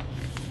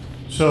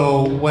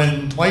 So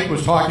when Mike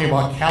was talking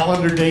about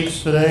calendar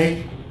dates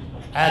today,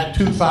 add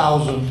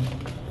 2,000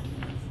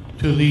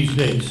 to these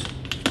dates.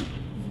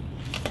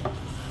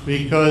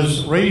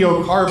 Because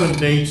radiocarbon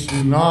dates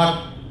do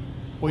not,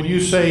 when you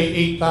say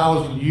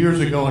 8,000 years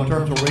ago in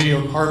terms of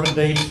radiocarbon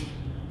dates,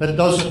 that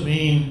doesn't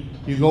mean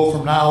you go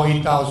from now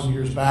 8,000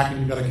 years back and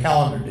you've got a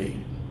calendar date.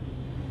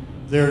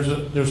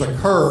 There's a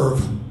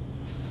curve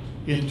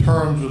in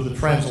terms of the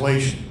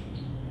translation.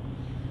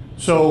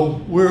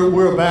 So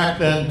we're back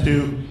then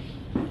to,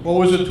 what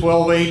was it,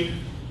 12.8?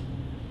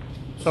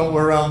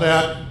 Somewhere around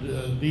that,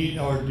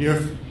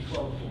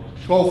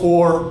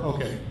 12.4,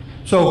 okay.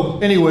 So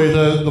anyway,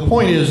 the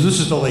point is, this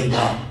is the lake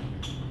bottom.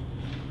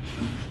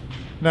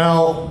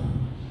 Now,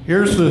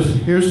 here's the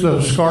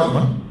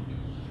escarpment,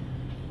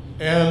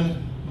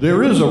 and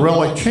there is a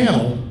relic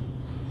channel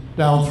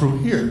down through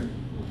here.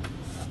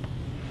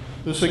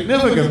 The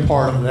significant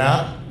part of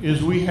that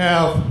is we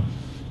have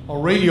a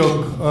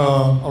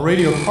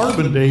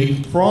radiocarbon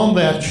date from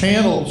that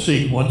channel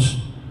sequence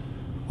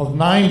of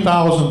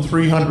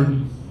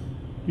 9,300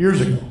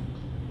 years ago.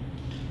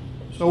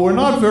 So we're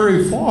not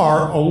very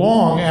far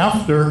along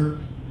after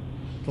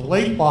the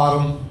lake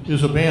bottom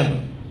is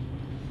abandoned.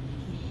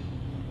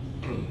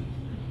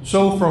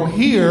 So from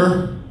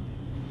here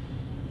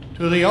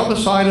to the other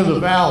side of the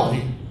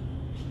valley,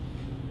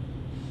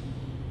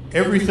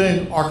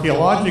 everything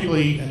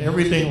archaeologically and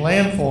everything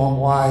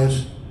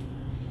landform-wise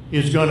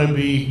is going to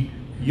be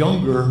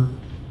younger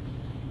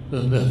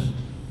than this.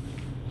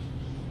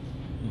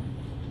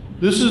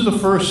 This is the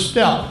first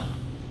step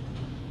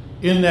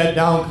in that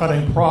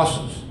downcutting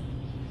process.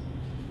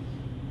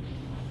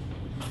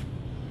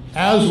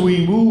 As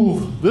we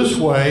move this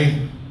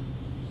way,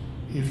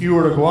 if you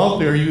were to go out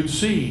there, you'd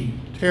see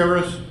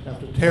terrace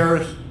after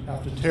terrace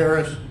after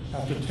terrace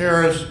after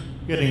terrace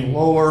getting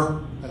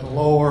lower and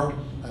lower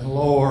and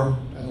lower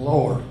and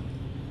lower.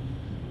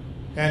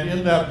 And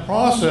in that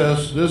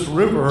process, this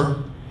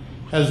river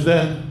has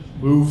then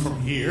moved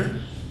from here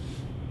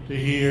to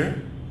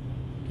here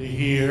to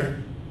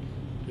here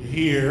to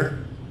here,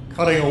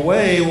 cutting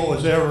away what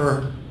was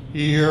ever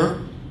here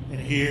and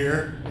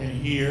here and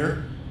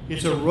here.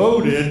 It's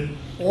eroded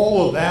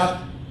all of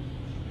that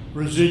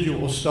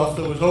residual stuff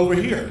that was over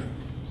here.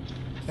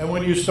 And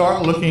when you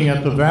start looking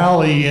at the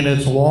valley in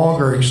its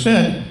longer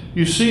extent,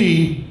 you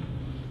see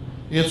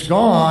it's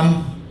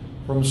gone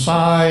from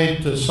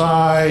side to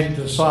side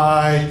to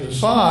side to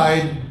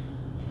side,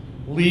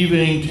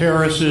 leaving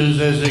terraces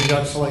as they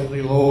got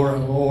slightly lower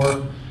and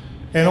lower,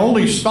 and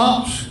only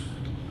stops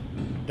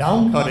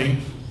downcutting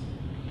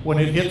when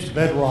it hits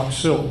bedrock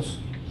sills.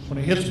 When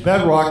it hits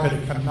bedrock that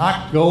it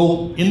cannot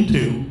go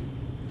into,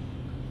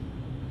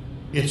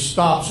 it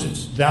stops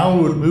its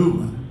downward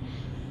movement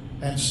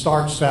and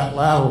starts that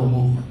lateral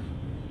movement.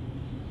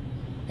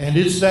 And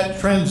it's that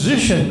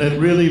transition that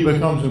really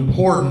becomes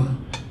important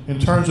in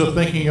terms of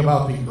thinking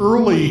about the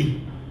early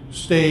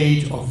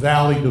stage of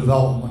valley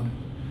development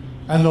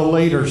and the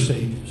later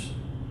stages,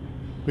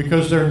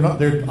 because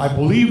I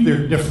believe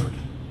they're different.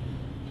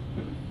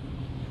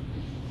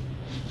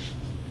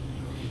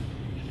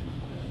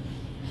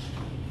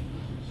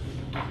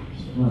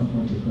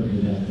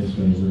 This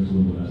way works a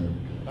little better.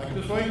 Back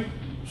this way?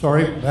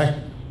 Sorry, back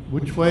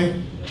which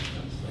way?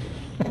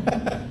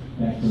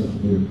 Back to the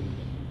blue.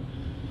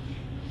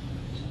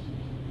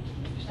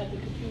 At the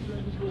computer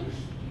in the booth.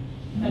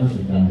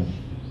 Perfect, guys.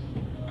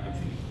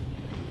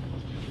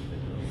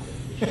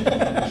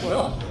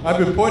 Well, I've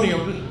been pointing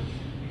over this.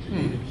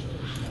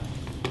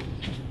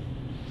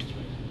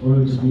 Or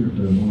the computer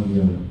for one or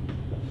the other.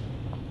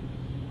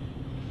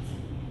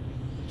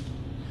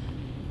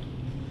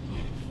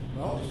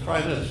 Well, let's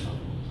try this.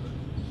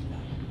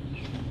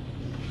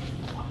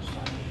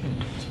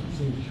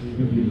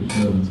 Computer's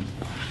frozen.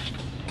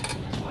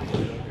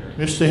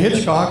 Mr.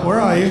 Hitchcock, where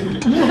are you?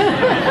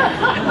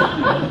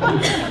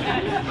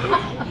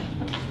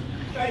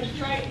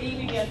 Try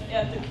aiming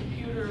at the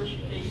computer that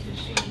you can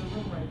see in the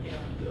room right there.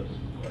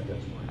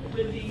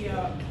 With the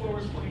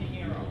forward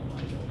pointing arrow.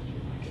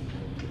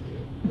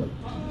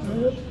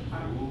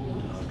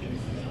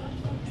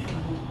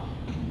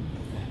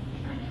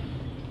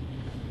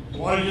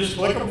 Want to just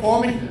click them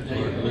for me?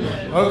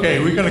 Okay,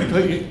 we're going to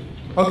click.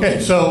 Okay,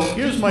 so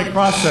here's my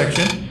cross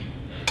section.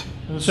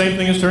 And the same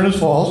thing as Turner's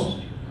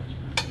Falls.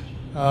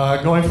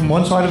 Going from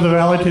one side of the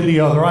valley to the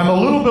other. I'm a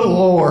little bit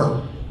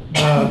lower.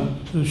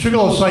 The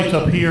Sugarloaf site's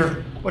up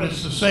here, but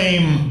it's the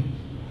same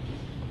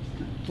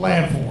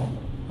landform.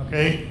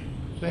 Okay?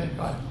 Same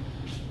cut.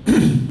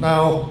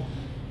 Now,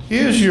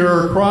 here's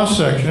your cross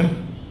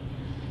section.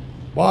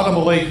 Bottom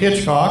of Lake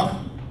Hitchcock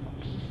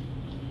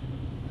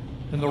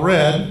in the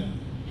red.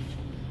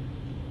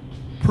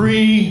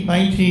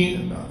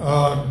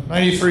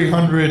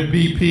 Pre-9300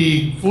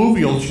 BP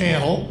fluvial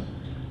channel.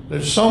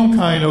 There's some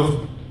kind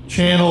of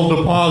channel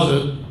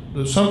deposit.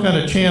 There's some kind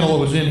of channel that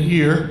was in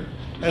here,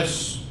 that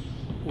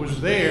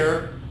was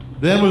there,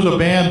 then was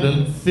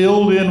abandoned,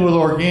 filled in with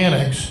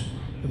organics,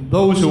 and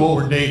those who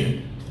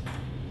overdated.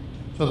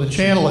 So the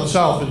channel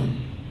itself is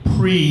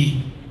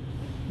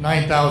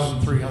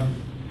pre-9,300.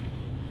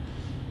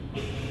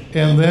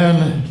 And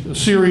then a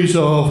series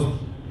of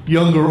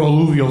younger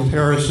alluvial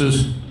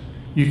terraces.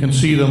 You can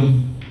see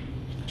them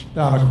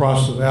down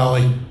across the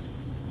valley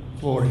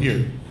floor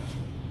here.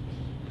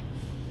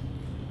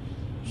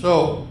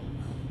 So,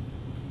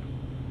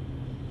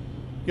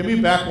 give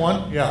me back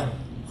one. Yeah.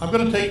 I'm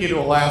going to take you to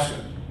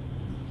Alaska.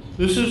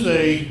 This is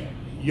a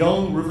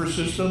young river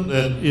system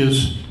that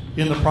is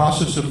in the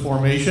process of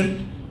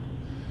formation.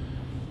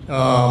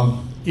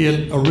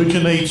 It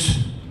originates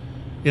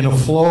in a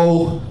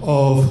flow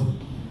of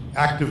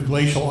active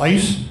glacial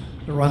ice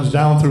that runs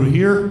down through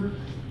here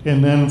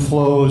and then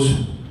flows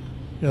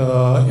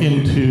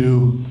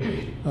into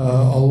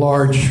a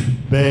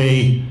large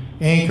bay.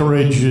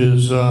 Anchorage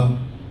is down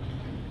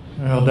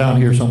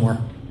here somewhere.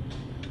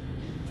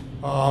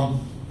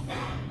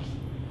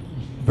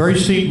 Very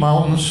steep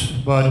mountains,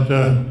 but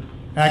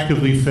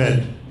actively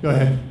fed. Go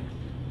ahead.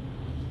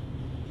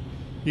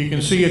 You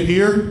can see it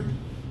here.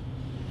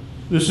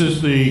 This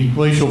is the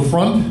glacial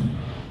front.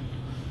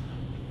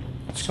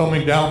 It's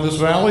coming down this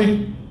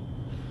valley,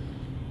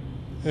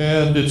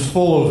 and it's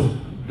full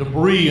of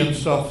debris and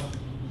stuff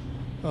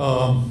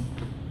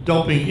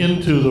dumping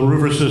into the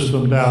river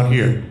system down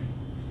here.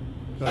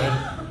 Go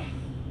ahead.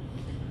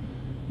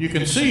 You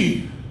can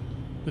see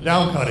the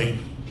downcutting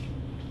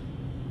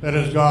that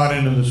has gone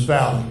into this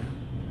valley.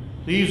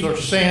 These are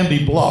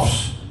sandy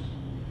bluffs.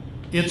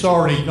 It's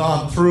already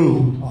gone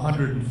through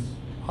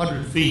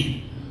 100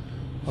 feet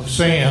of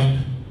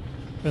sand,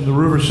 and the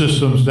river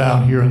system's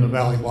down here in the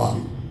valley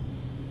bottom.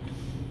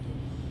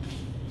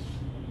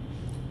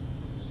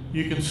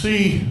 You can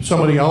see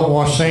some of the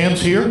outwash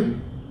sands here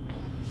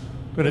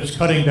that it's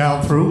cutting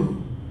down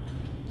through.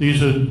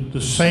 These are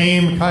the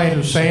same kind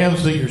of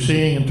sands that you're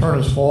seeing in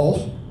Turnus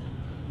Falls.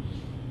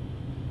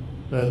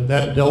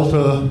 That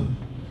delta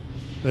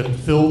that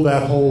filled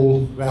that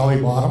whole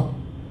valley bottom.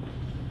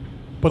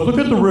 But look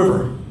at the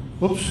river.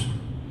 Whoops.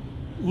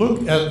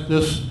 Look at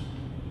this,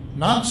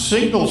 not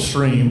single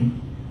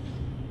stream,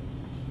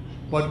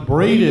 but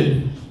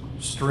braided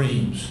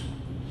streams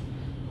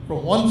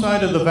from one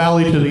side of the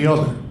valley to the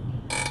other.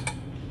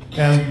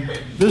 And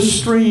this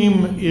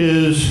stream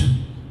is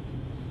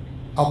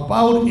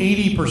about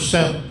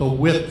 80% the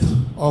width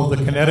of the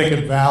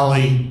Connecticut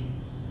Valley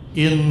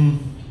in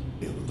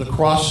the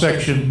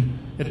cross-section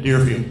at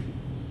Deerfield.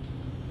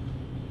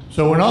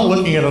 So we're not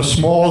looking at a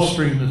small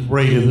stream that's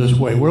braided this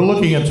way. We're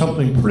looking at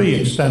something pretty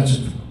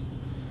extensive.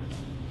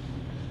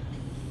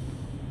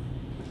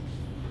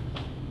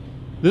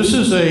 This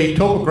is a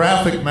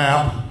topographic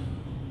map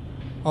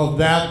of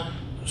that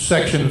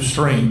section of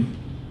stream.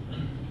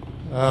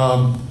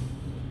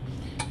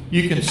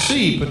 You can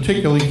see,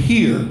 particularly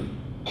here,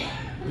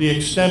 the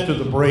extent of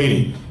the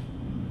braiding,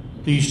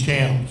 these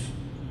channels.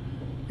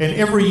 And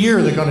every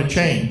year they're going to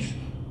change.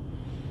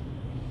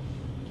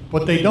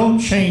 But they don't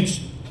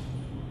change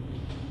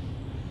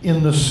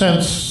in the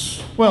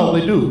sense, well,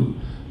 they do.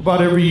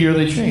 About every year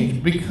they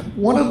change. Because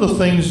one of the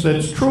things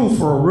that's true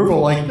for a river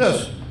like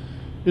this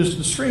is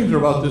the streams are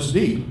about this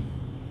deep.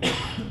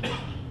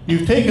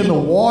 You've taken the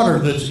water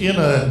that's in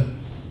a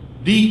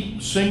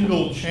deep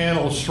single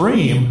channel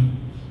stream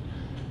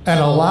and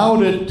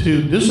allowed it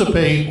to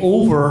dissipate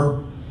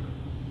over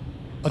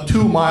a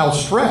 2-mile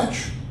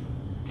stretch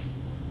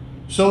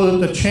so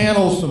that the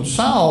channels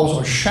themselves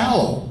are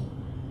shallow,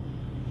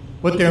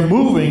 but they're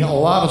moving a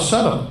lot of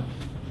sediment.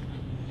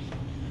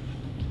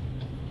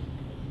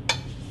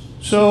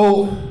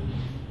 So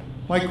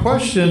my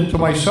question to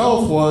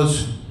myself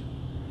was,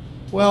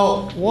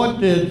 well, what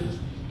did,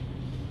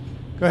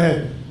 go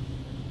ahead.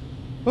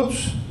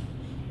 Oops.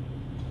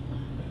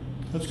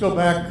 Let's go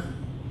back,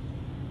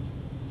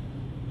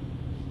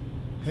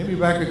 maybe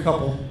back a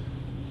couple.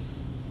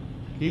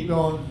 Keep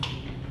going.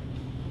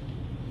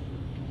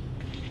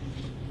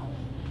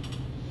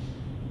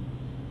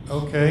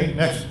 Okay,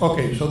 next.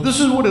 Okay, so this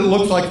is what it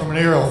looks like from an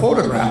aerial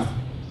photograph.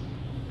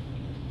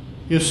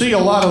 You see a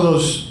lot of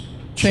those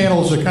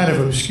channels are kind of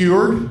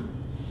obscured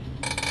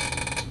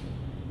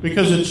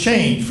because it's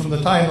changed from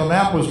the time the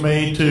map was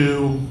made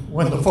to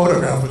when the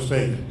photograph was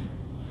taken.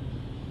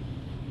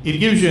 It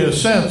gives you a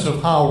sense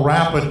of how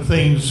rapid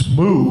things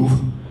move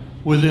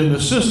within the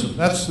system.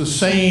 That's the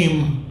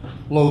same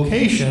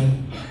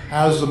location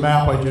as the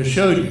map I just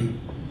showed you.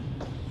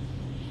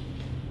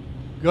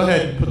 Go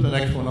ahead and put the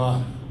next one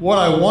on. What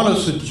I want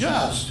to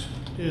suggest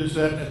is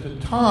that at the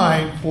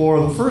time,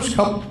 for the first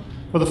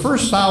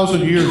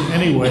 1,000 years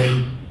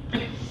anyway,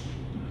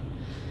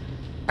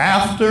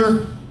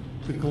 after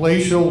the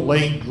glacial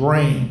lake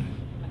drained,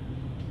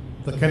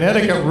 the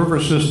Connecticut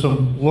River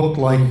system looked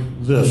like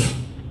this.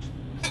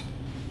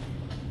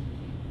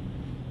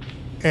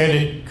 And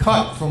it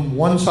cut from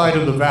one side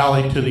of the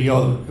valley to the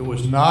other. It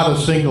was not a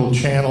single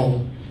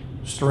channel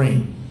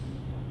stream.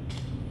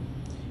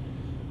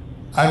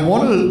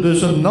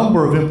 There's a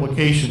number of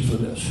implications for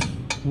this.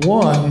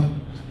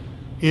 One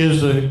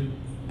is that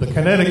the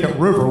Connecticut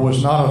River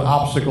was not an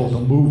obstacle to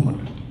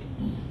movement.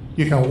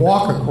 You can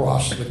walk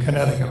across the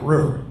Connecticut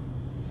River.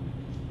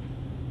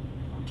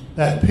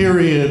 that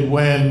period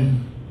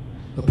when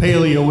the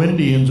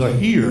Paleo-Indians are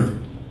here,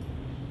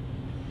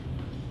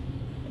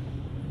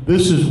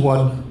 this is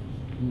what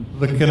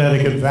the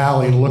Connecticut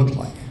Valley looked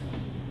like,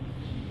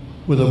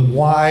 with a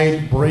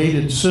wide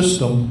braided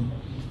system,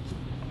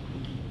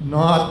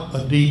 not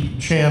a deep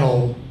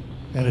channel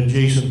and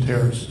adjacent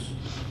terraces.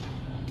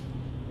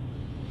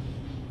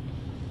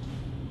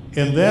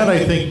 And that,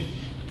 I think,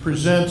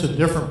 presents a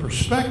different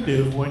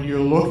perspective when you're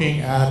looking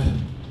at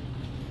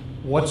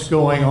what's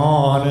going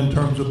on in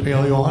terms of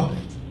paleo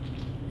hunting.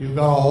 You've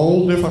got a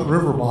whole different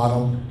river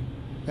bottom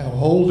and a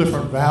whole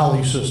different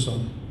valley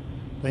system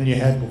than you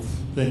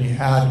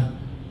had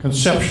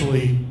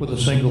conceptually with a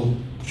single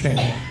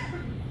channel.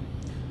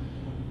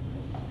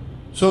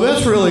 So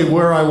that's really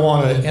where I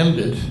want to end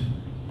it,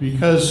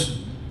 because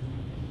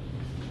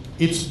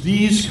it's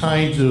these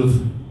kinds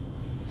of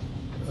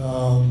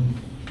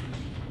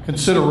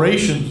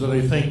considerations that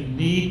I think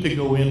need to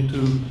go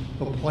into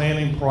the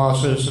planning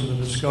process and the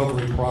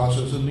discovery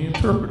process and the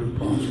interpretive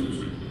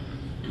process.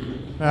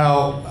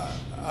 Now,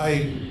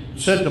 I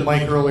said to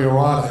Mike earlier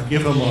on, I'd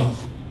give him a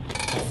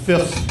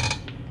fifth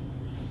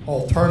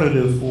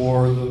alternative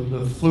for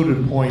the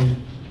fluted point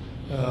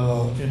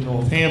in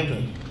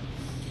Northampton.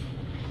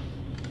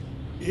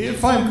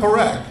 If I'm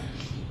correct,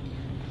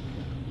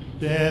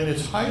 then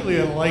it's highly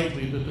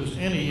unlikely that there's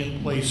any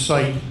in-place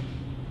site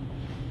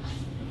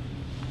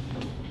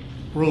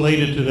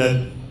related to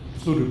that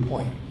fluted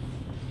point.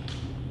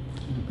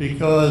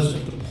 Because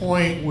at the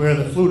point where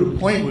the fluted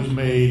point was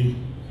made,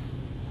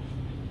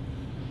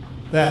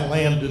 that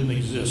land didn't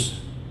exist.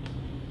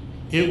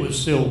 It was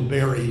still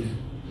buried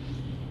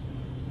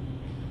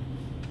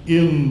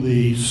in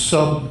the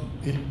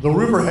the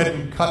river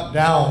hadn't cut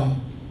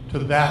down to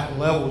that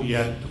level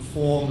yet to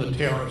form the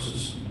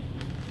terraces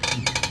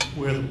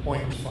where the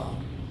point was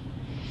found.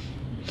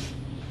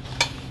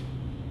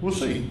 We'll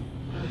see.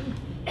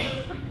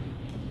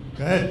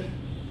 Go ahead.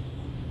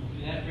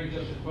 And that brings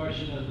up the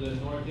question of the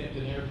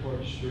Northampton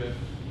Airport Strip.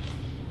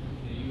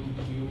 You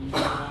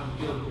went around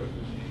Eaglebrook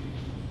with me.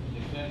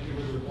 The Connecticut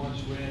River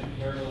once ran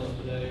parallel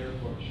to that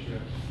airport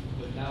strip,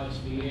 but now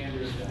it's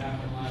meandered a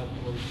half a mile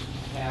towards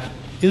Habit.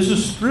 Is the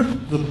strip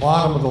the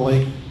bottom of the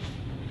lake?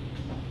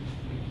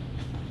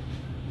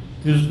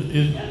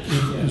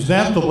 Is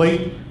that the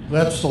lake?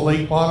 That's the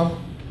lake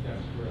bottom?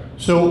 That's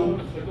correct. So,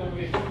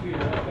 If we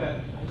left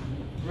that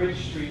Bridge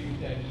Street,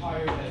 that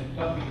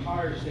Gumby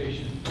Tire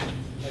Station,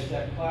 as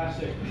that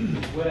classic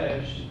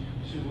wedge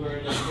to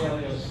where the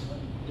paleos,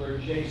 where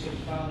Jason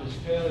found his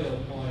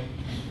paleo point,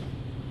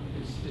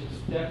 it's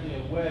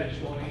definitely a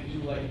wedge going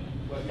into like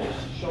what you're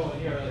showing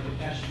here, like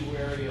an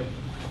estuary of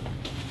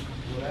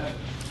whatever.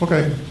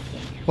 okay.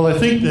 Well, I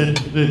think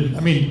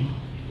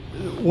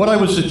what I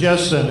would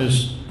suggest then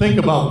is think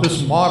about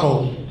this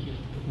model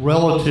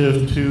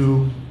relative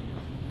to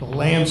the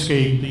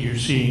landscape that you're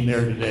seeing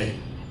there today.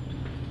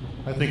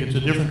 I think it's a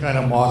different kind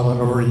of model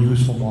and a very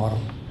useful model.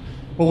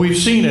 But we've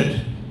seen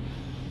it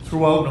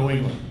throughout New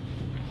England.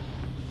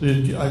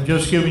 I've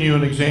just given you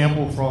an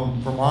example from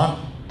Vermont.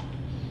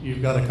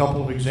 You've got a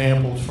couple of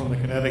examples from the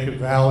Connecticut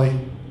Valley.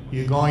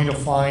 You're going to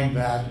find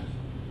that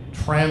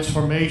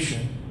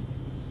transformation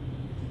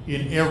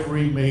in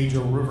every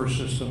major river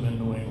system in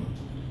New England.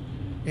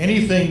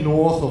 Anything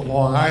north of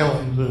Long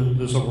Island,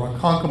 there's a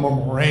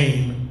Ronkonkoma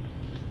moraine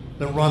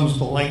that runs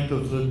the length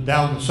of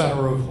down the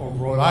center of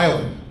Rhode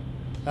Island.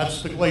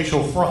 That's the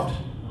glacial front,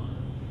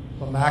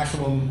 the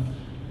maximum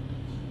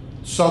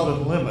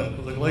southern limit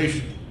of the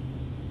glacier.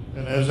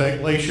 And as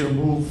that glacier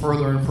moved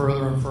further and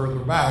further and further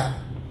back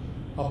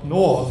up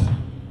north,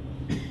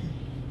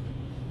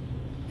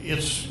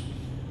 it's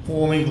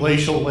forming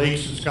glacial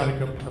lakes. It's got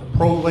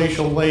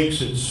proglacial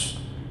lakes.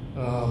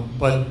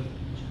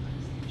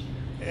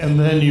 And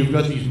then you've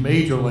got these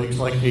major lakes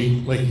like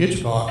Lake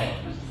Hitchcock.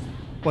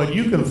 But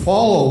you can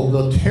follow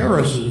the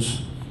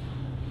terraces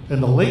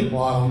and the lake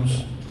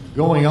bottoms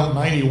going up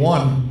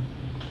 91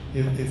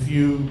 if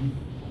you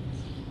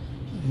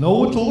know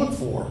what to look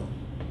for.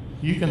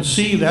 You can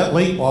see that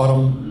lake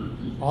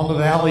bottom on the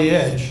valley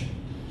edge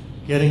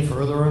getting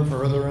further and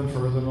further and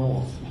further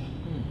north.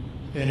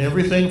 And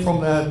everything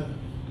from that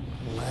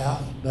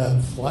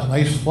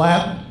nice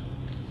flat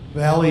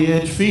valley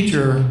edge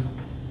feature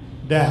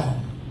down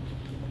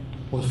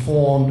was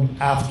formed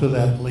after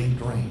that lake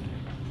drained.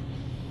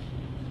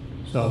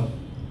 So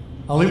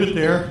I'll leave it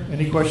there.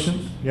 Any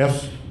questions?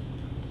 Yes?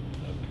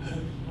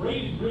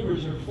 Braided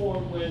rivers are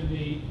formed when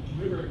the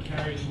river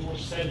carries more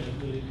sediment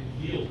than it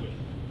can deal with.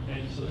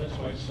 And so that's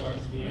why it starts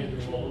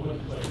meandering all over the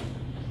place.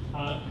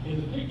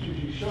 In the pictures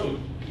you showed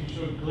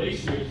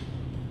glaciers.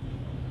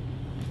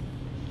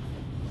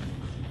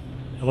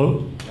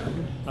 Hello?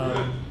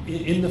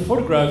 In the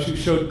photographs, you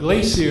showed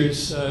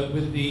glaciers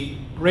with the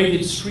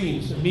braided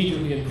streams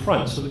immediately in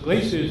front. So the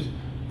glaciers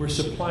were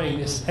supplying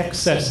this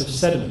excess of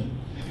sediment.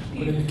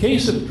 But in the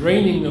case of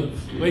draining of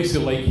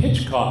Glacial Lake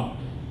Hitchcock,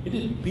 it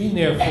had been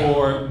there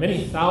for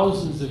many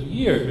thousands of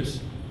years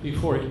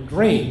before it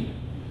drained.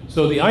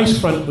 So the ice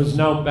front was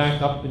now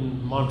back up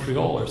in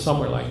Montreal or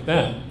somewhere like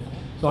that.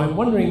 So I'm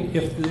wondering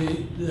if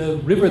the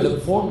river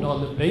that formed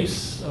on the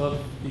base of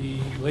the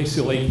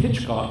glacial Lake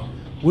Hitchcock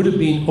would have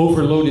been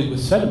overloaded with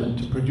sediment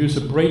to produce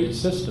a braided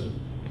system.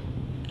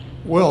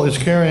 Well, it's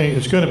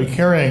going to be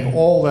carrying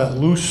all that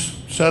loose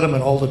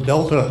sediment, all the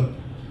delta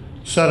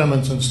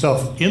sediments and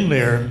stuff in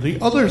there. The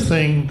other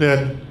thing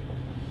that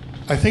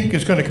I think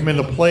is going to come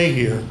into play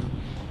here,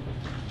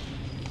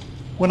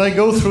 when I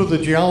go through the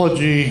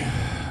geology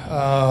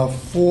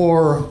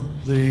for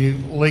the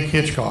Lake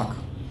Hitchcock,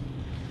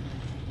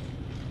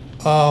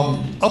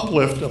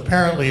 uplift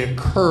apparently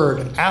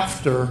occurred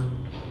after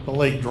the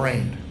lake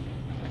drained.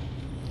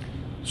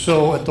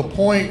 So at the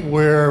point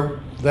where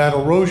that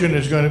erosion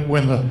is going to,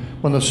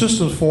 when the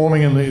system's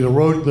forming and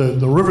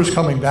the river's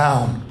coming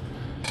down,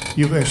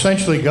 you've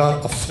essentially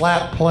got a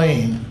flat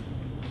plain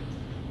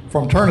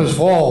from Turner's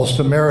Falls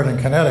to Meriden,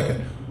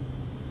 Connecticut.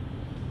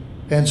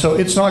 And so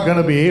it's not going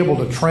to be able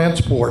to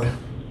transport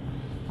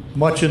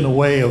much in the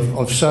way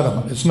of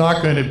sediment. It's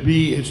not going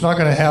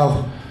to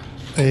have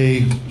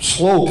a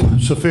slope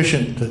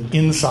sufficient to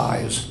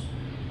incise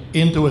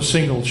into a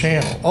single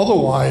channel.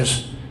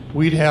 Otherwise,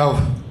 we'd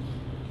have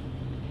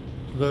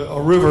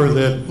a river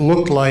that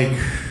looked like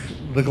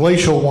the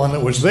glacial one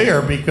that was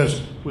there,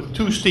 because with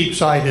two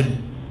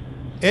steep-sided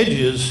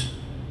edges,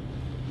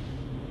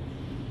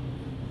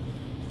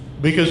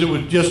 because it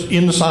would just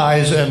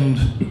incise and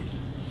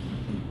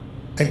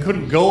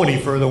couldn't go any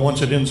further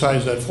once it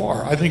incised that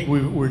far. I think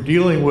we're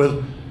dealing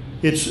with,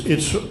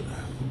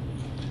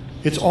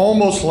 it's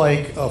almost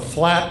like a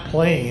flat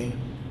plain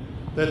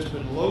that's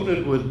been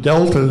loaded with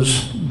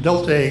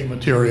deltaic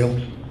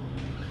material,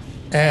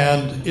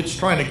 and it's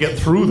trying to get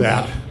through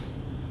that.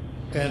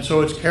 And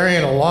so it's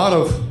carrying a lot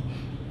of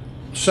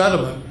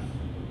sediment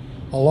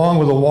along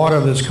with the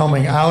water that's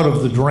coming out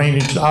of the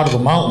drainage, out of the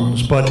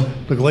mountains, but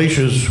the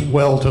glacier's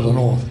well to the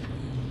north.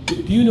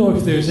 Do you know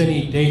if there's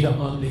any data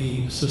on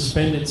the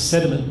suspended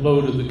sediment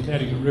load of the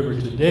Connecticut River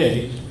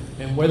today,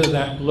 and whether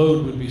that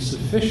load would be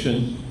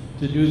sufficient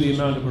to do the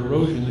amount of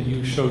erosion that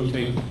you showed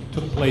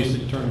took place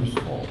at Turner's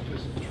Falls?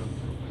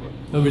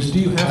 In other words, do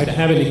you have to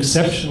have an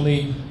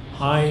exceptionally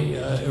high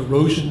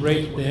erosion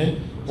rate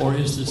then, or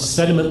is the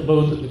sediment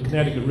load that the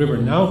Connecticut River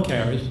now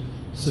carries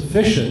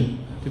sufficient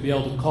to be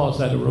able to cause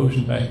that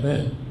erosion back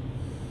then?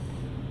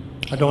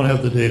 I don't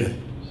have the data.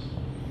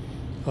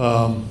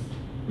 A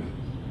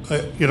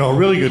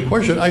really good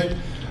question.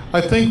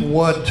 I think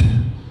what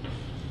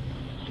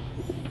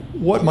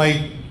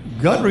my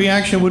gut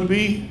reaction would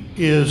be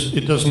is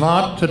it does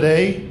not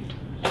today,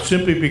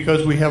 simply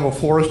because we have a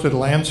forested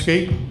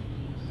landscape,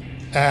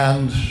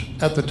 and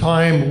at the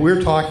time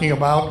we're talking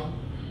about,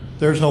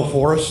 there's no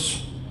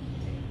forests.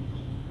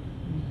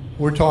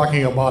 We're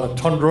talking about a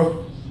tundra,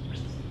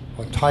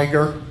 a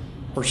taiga,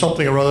 or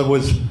something or other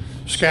with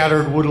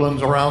scattered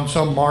woodlands around,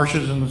 some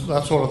marshes and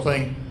that sort of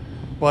thing,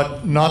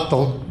 but not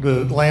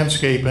the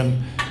landscape.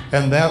 And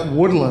that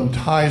woodland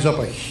ties up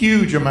a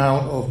huge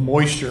amount of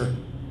moisture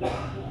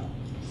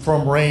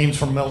from rains,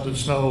 from melted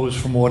snows,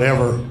 from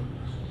whatever,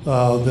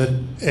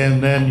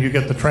 and then you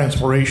get the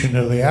transpiration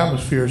into the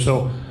atmosphere.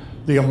 So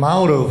the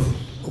amount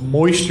of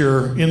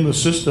moisture in the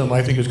system,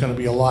 I think, is going to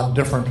be a lot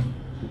different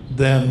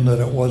than that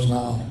it was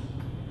now.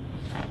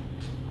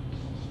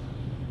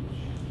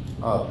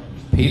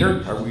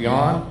 Peter, are we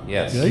on?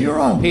 Yes. Yeah, you're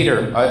on.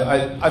 Peter,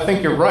 I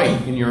think you're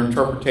right in your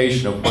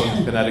interpretation of what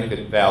the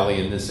Connecticut Valley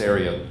in this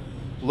area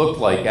looked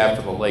like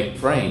after the lake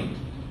drained.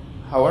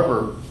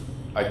 However,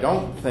 I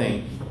don't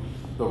think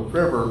the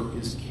river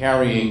is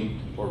carrying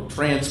or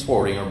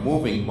transporting or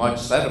moving much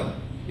sediment.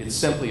 It's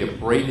simply a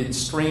braided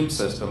stream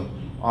system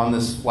on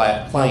this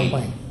flat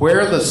plain.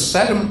 Where the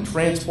sediment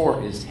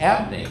transport is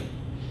happening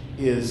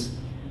is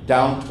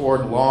down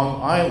toward Long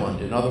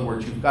Island. In other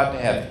words, you've got to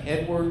have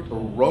headward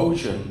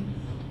erosion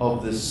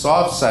of this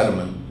soft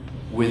sediment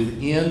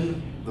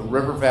within the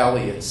river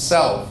valley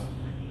itself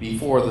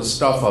before the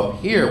stuff up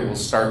here will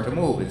start to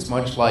move. It's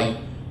much like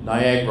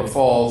Niagara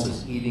Falls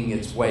is eating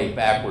its way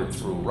backward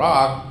through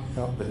rock.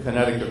 The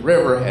Connecticut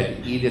River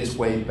had to eat its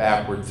way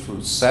backward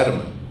through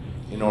sediment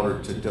in order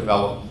to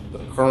develop the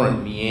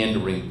current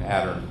meandering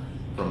pattern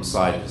from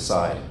side to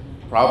side.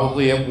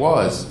 Probably it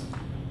was,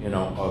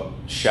 a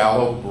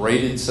shallow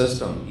braided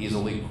system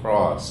easily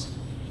crossed.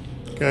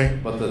 Okay.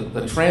 But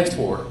the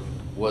transport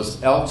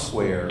was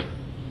elsewhere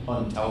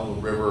until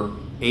the river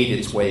ate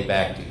its way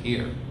back to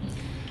here.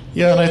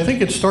 Yeah, and I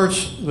think it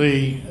starts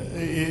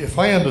if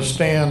I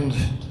understand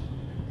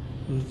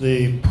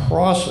the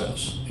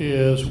process,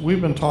 is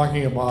we've been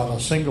talking about a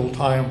single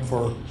time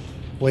for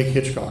Lake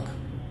Hitchcock.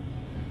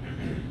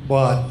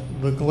 But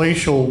the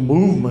glacial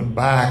movement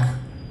back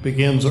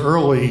begins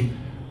early.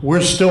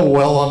 We're still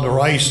well under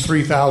ice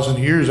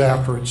 3,000 years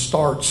after it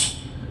starts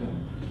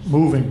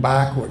moving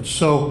backwards.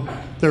 So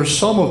there's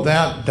some of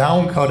that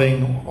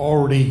downcutting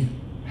already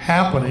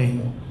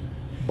happening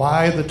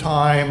by the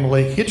time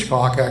Lake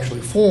Hitchcock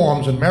actually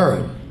forms in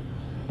Meriden.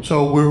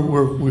 So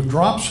we've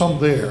dropped some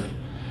there.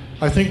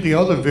 I think the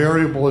other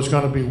variable is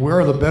going to be where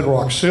are the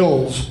bedrock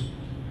sills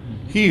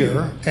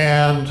here,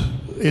 and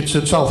it's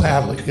at South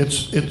Hadley.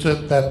 It's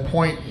at that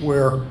point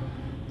where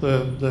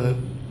the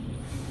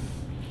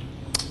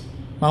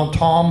Mount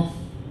Tom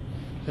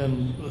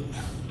and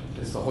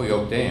It's the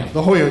Holyoke Dam.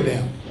 the Hoyo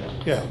Dam.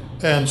 Yeah.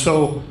 And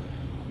so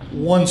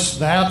once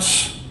that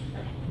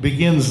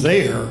begins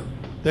there,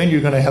 then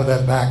you're going to have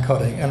that back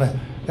cutting. And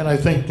I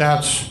think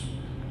that's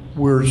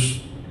where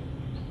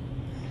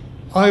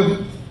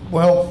I'm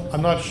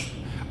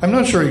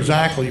not sure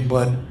exactly,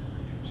 but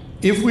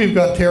if we've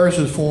got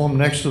terraces formed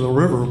next to the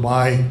river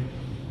by,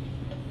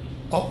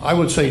 I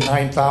would say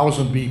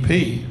 9,000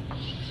 BP,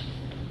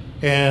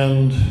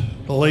 and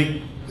the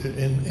lake,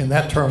 in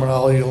that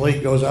terminology, the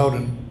lake goes out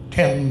in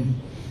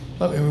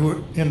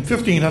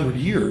 1,500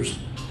 years.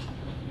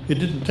 It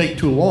didn't take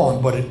too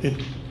long, but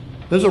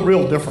there's a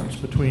real difference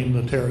between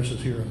the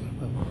terraces here.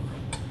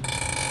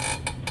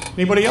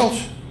 Anybody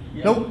else?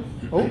 Yeah. Nope.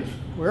 Oh,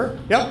 where?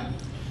 Yep.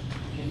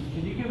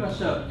 Can you give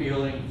us a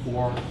feeling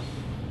for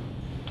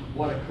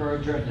what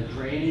occurred during the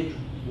drainage?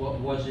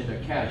 Was it a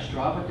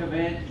catastrophic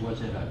event?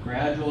 Was it a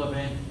gradual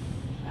event?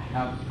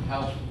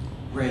 How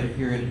great a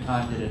period of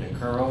time did it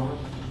occur over?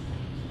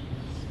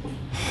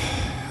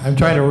 I'm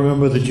trying to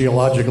remember the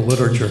geological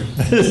literature.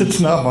 It's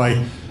not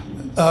my.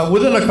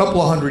 Within a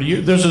couple of hundred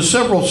years, there's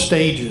several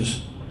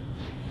stages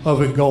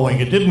of it going.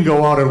 It didn't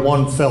go out in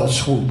one fell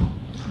swoop.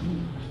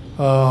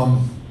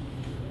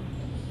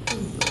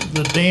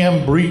 The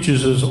dam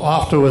breaches is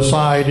off to a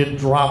side. It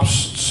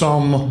drops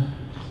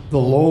the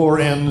lower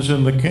ends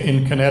in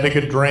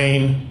Connecticut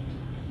drain.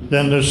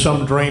 Then there's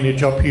some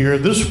drainage up here.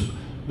 This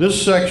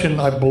section,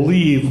 I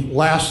believe,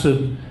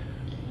 lasted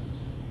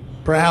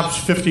perhaps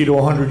 50 to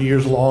 100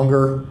 years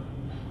longer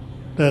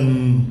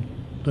than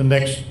the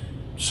next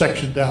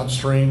section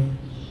downstream.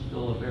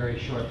 Still a very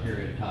short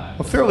period of time.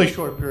 A fairly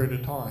short period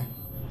of time.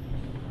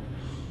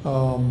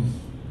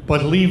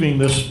 But leaving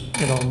this,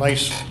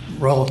 nice,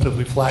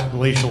 relatively flat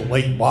glacial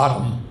lake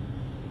bottom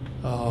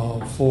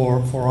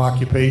for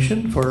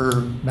occupation,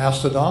 for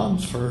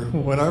mastodons, for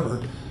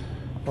whatever.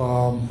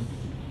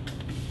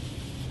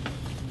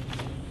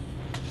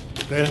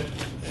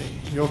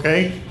 You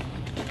okay?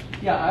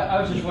 Yeah,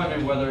 I was just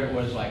wondering whether it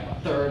was like a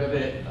third of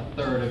it, a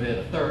third of it,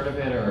 a third of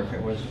it, or if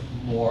it was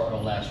more or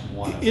less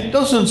one event. It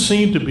doesn't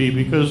seem to be,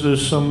 because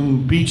there's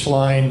some beach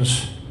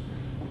lines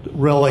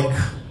relic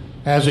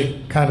as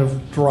it kind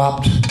of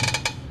dropped.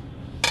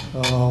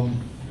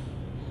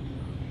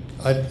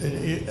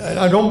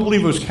 I don't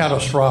believe it was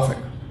catastrophic.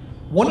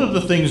 One of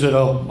the things that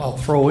I'll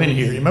throw in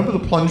here, you remember the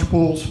plunge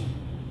pools?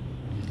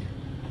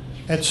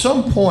 At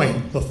some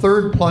point, the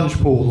third plunge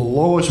pool, the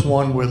lowest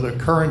one where the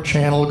current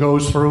channel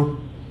goes through,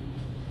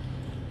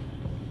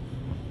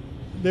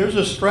 there's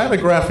a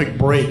stratigraphic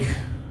break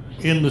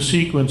in the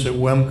sequence at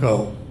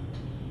Wemco,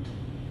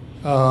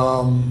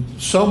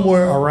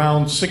 somewhere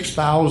around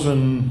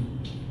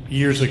 6,000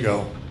 years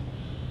ago,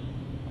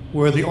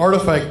 where the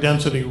artifact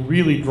density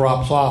really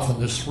drops off in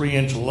this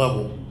 3-inch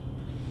level.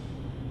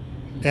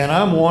 And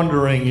I'm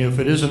wondering if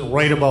it isn't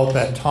right about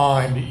that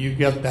time that you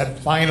get that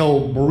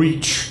final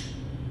breach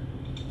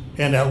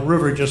and that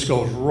river just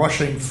goes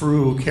rushing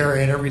through,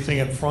 carrying everything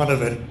in front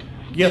of it,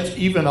 gets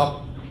even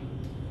up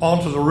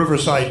onto the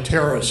riverside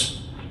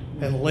terrace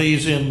and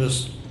lays in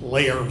this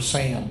layer of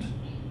sand.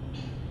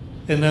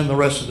 And then the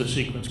rest of the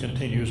sequence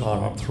continues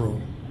on up through.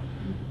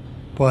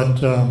 But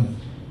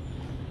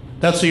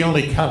that's the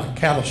only kind of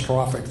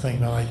catastrophic thing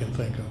that I can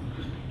think of.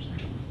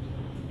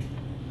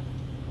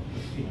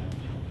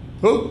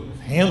 Oh,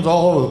 hands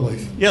all over the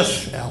place.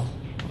 Yes, Al.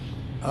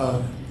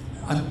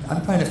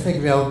 I'm trying to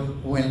figure out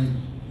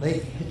when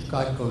Lake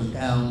Hitchcock goes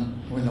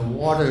down, when the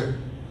water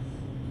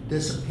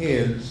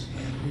disappears,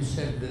 and you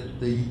said that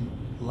the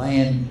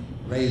land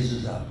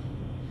raises up.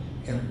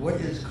 And what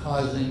is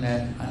causing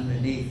that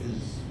underneath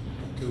is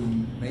to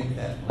make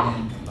that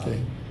land come up?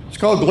 Okay. It's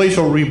called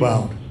glacial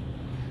rebound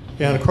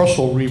and a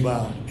crustal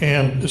rebound.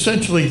 And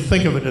essentially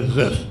think of it as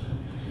this.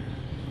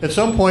 At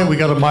some point we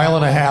got 1.5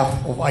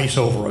 miles of ice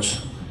over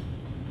us.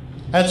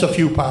 That's a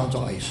few pounds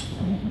of ice.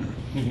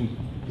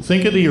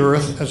 Think of the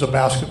earth as a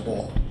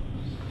basketball.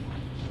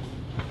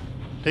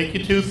 Take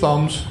your 2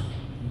 thumbs,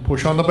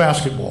 push on the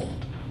basketball.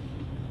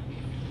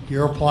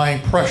 You're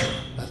applying pressure.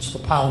 That's the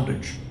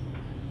poundage.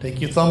 Take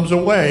your thumbs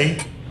away,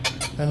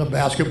 and the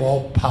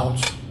basketball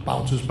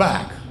bounces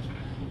back.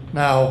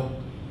 Now,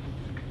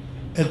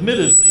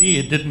 admittedly,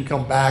 it didn't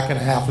come back in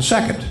half a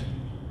second,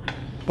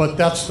 but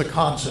that's the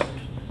concept.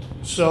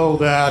 So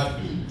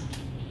that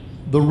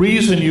the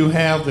reason you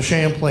have the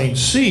Champlain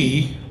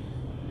Sea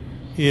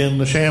in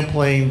the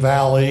Champlain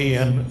Valley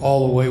and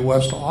all the way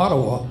west to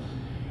Ottawa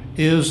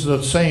is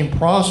the same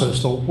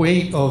process. The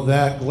weight of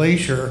that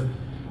glacier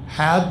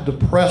had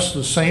depressed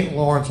the St.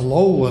 Lawrence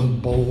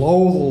lowland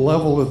below the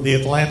level of the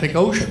Atlantic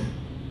Ocean.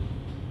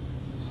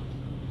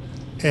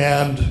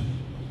 And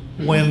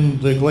when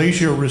the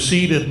glacier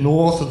receded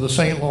north of the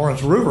St.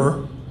 Lawrence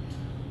River,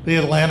 the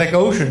Atlantic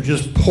Ocean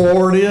just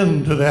poured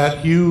into that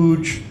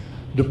huge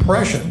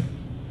depression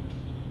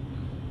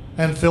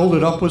and filled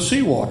it up with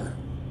seawater.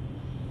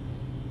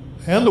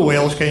 And the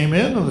whales came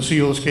in, and the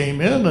seals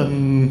came in,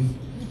 and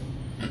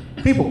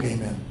people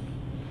came in.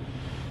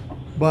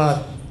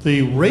 But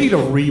the rate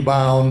of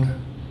rebound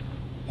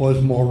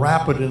was more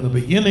rapid in the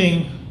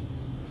beginning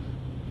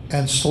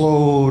and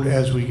slowed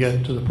as we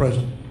get to the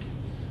present.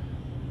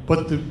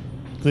 But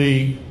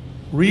the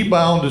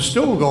rebound is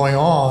still going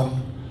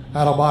on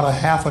at about a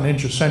half an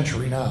inch a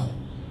century now.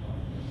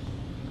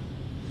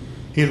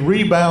 It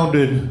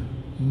rebounded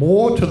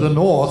more to the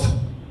north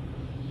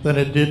than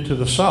it did to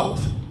the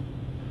south.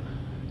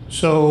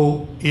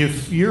 So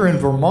if you're in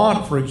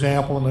Vermont, for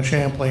example, in the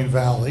Champlain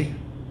Valley,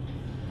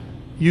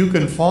 you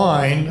can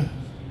find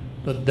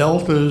the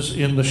deltas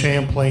in the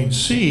Champlain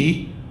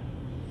Sea,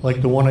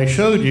 like the one I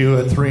showed you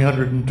at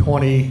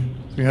 320,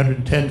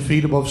 310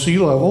 feet above sea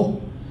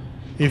level.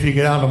 If you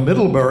get down to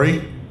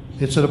Middlebury,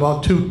 it's at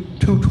about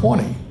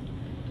 220.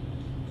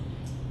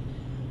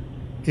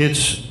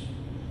 It's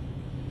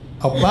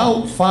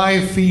about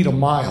 5 feet a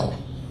mile.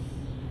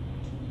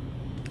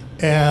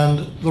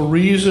 And the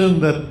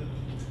reason that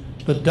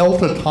the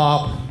delta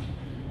top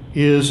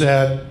is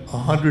at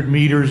 100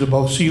 meters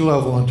above sea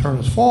level in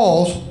Turners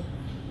Falls,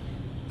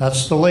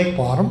 that's the lake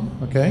bottom,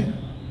 okay?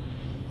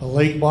 The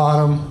lake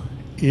bottom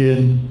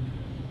in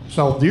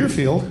South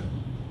Deerfield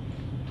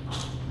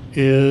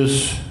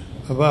is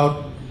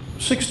about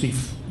 60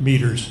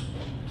 meters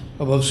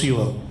above sea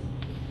level.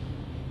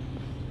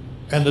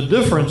 And the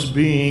difference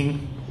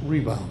being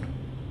rebound.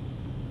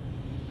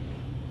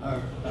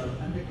 Our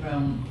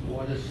underground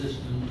water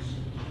systems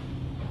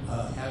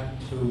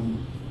have to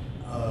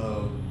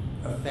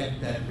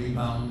affect that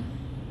rebound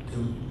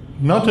to...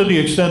 Not to the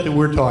extent that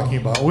we're talking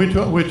about.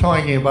 We're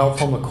talking about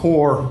from the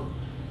core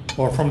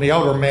or from the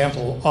outer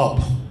mantle up.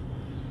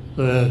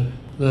 The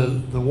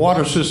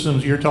water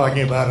systems you're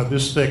talking about are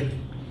this thick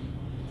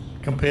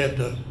compared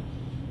to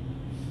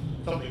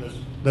something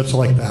that's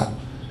like that.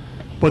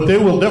 But they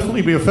will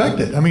definitely be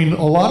affected. I mean,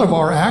 a lot of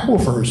our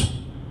aquifers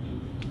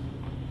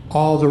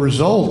are the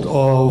result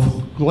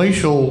of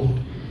glacial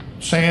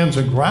sands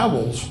and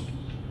gravels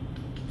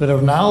that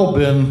have now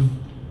been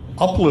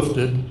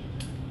uplifted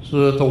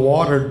so that the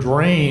water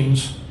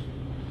drains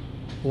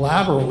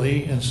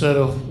laterally instead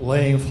of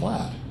laying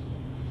flat.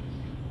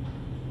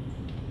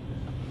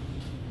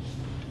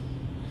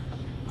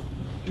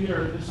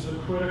 Peter, this is a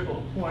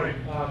critical point.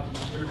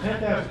 Your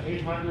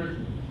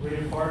 10,800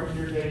 radiocarbon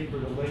you're getting for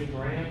the lake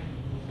drain,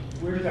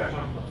 where did that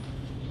come from?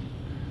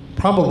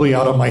 Probably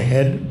out of my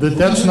head.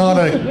 That's not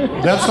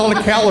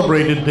a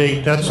calibrated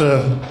date. That's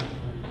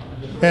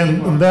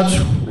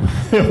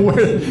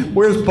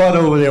where's Bud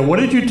over there? What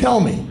did you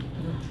tell me?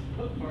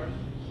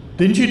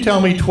 Didn't you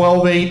tell me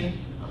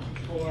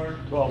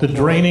 12.8? The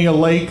draining a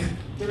lake?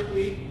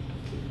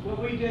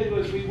 What we did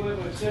was we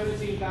went with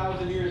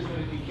 17,000 years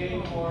when it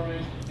became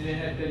dormant, and it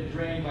had been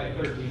drained by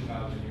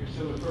 13,000 years.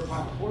 So for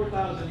about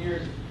 4,000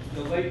 years,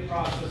 the lake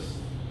process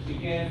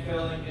began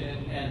filling and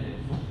it ended.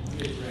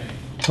 It drained.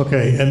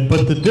 Okay,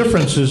 but the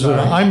difference is that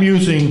I'm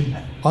using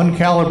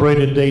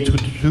uncalibrated dates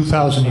which are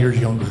 2,000 years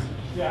younger.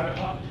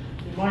 Yeah,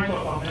 in my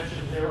talk I'll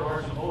mention there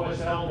are some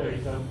OSL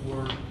dates that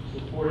were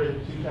reported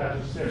in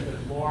 2006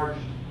 as large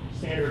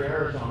standard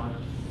errors on it,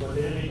 but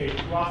they indicate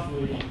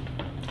roughly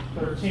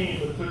 13,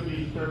 but could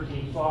be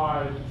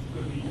 13.5,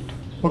 could be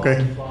 12.5.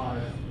 Okay.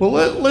 Well,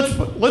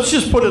 let's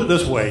just put it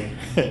this way.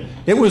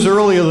 It was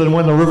earlier than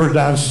when the river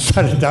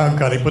started down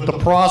cutting, but the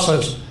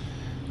process,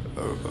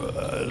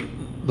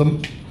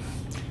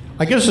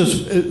 I guess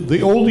it's,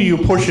 the older you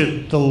push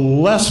it, the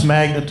less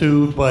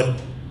magnitude, but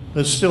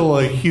there's still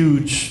a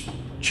huge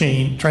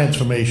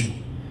transformation.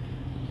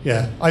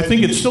 Yeah, I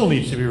think it still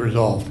needs to be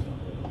resolved.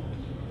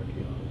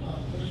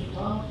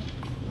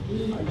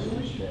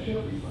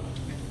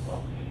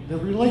 The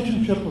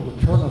relationship of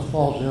the Turner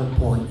Falls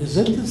Airport, is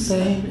it the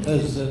same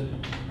as the...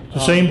 The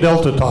same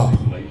delta top.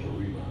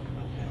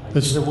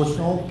 There was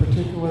no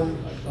particular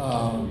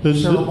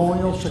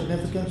ceremonial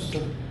significance to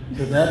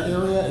that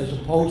area as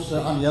opposed to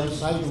on the other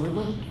side of the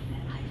river?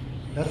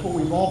 That's what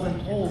we've all been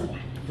told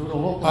through the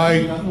local...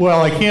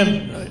 Well, I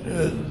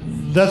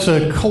can't... that's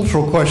a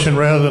cultural question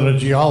rather than a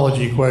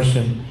geology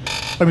question.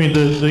 I mean,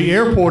 the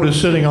airport is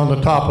sitting on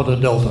the top of the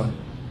delta.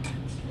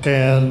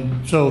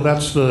 And so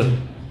that's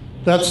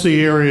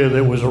the area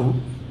that was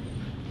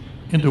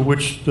into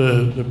which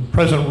the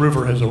present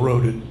river has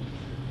eroded.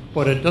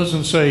 But it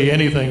doesn't say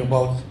anything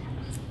about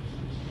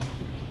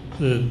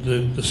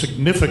the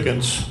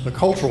significance, the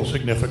cultural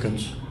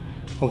significance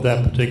of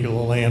that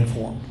particular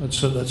landform.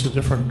 That's a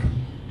different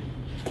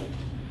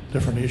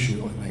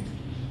issue, I think.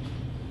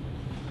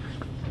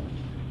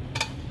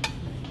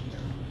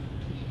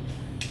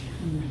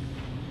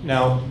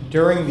 Now,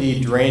 during the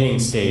draining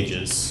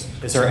stages,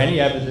 is there any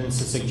evidence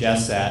to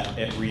suggest that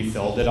it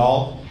refilled at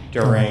all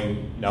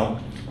during, no?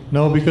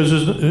 No, because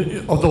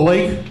of the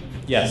lake?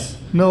 Yes.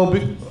 No,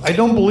 I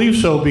don't believe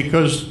so,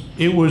 because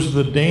it was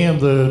the dam,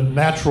 the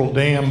natural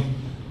dam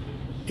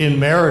in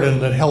Meriden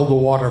that held the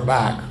water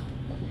back.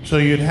 So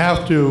you'd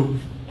have to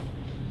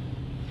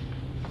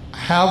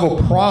have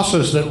a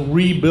process that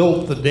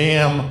rebuilt the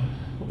dam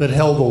that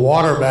held the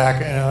water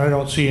back, and I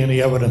don't see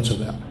any evidence of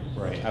that.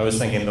 Right. I was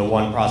thinking the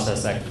one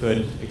process that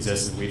could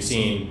exist that we've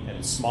seen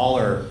in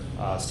smaller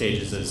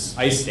stages as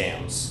ice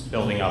dams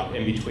building up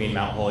in between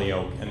Mount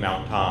Holyoke and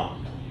Mount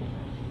Tom.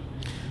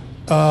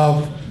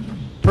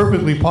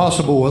 Perfectly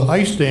possible with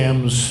ice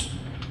dams,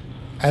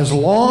 as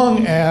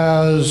long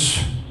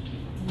as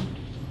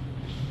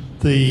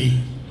the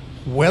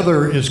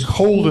weather is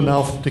cold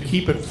enough to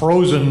keep it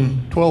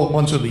frozen 12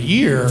 months of the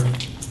year,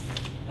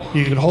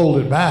 you could hold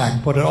it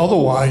back. But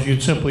otherwise,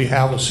 you'd simply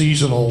have a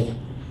seasonal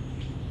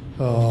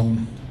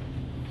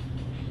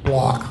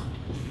block.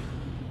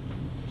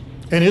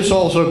 And it's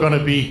also going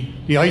to be,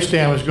 the ice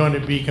dam is going to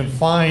be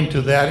confined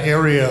to that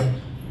area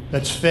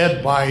that's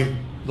fed by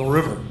the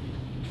river.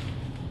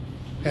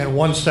 And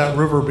once that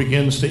river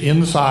begins to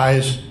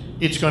insize,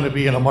 it's going to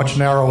be in a much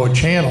narrower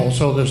channel,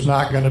 so there's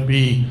not going to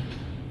be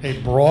a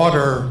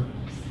broader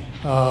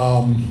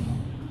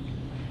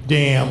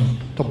dam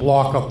to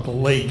block up the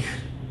lake,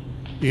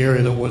 the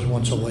area that was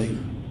once a lake.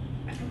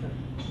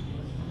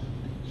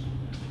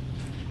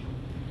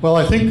 Well,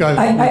 I think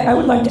I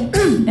would like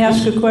to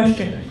ask a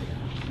question.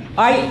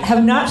 I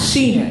have not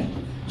seen it,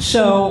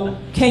 so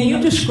can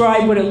you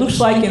describe what it looks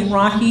like in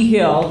Rocky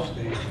Hill,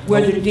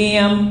 where the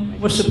dam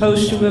was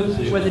supposed to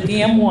have, where the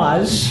dam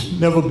was?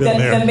 Never been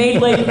there. That made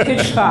Lake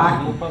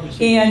Hitchcock.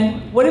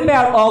 And what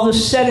about all the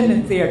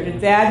sediment there?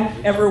 Did that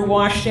ever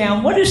wash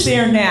down? What is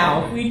there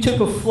now? If we took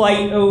a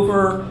flight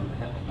over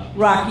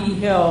Rocky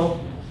Hill,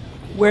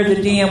 where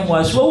the dam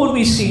was, what would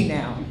we see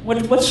now?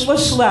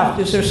 What's left?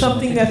 Is there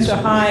something that's a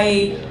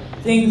high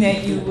thing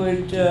that you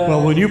would?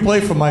 Well, when you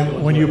pay for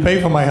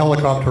my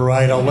helicopter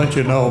ride, I'll let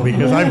you know,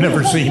 because I've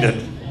never seen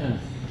it.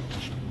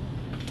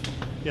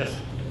 Yes.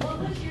 What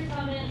was your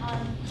comment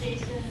on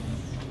Jason's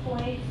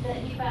point that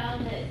he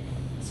found that?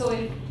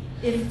 So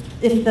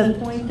if the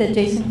point that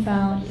Jason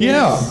found.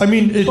 Yeah, I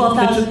mean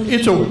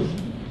it's a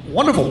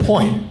wonderful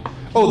point.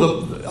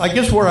 Oh, I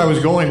guess where I was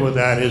going with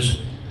that is,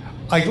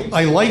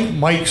 I like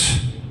Mike's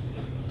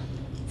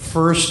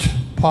first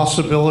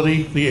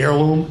possibility, the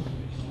heirloom,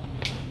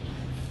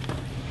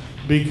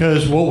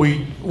 because what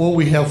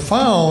we have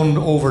found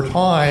over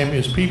time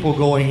is people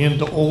going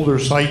into older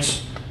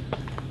sites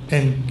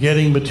and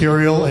getting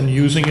material and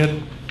using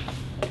it,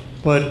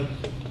 but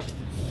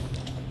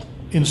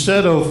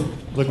instead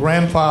of the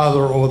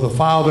grandfather or the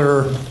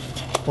father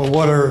or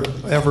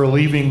whatever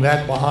leaving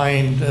that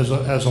behind as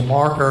a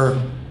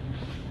marker,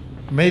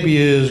 maybe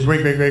his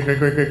great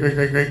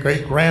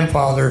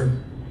grandfather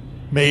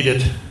made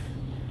it,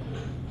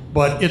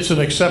 but it's an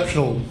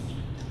exceptional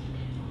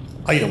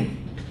item.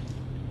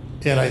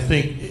 And I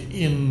think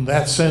in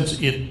that sense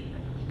it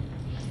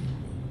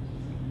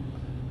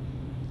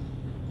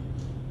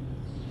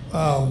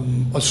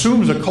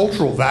assumes a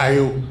cultural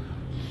value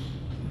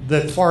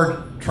that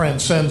far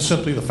transcends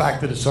simply the fact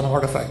that it's an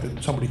artifact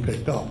that somebody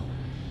picked up.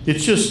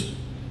 It's just,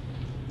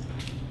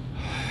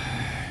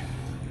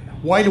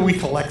 why do we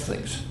collect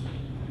things?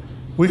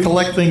 We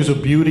collect things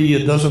of beauty.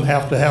 It doesn't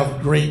have to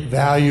have great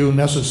value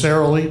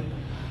necessarily.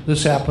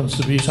 This happens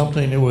to be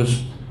something that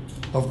was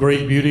of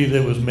great beauty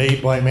that was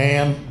made by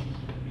man.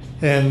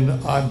 And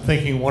I'm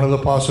thinking one of the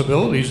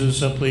possibilities is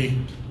simply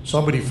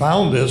somebody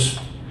found this,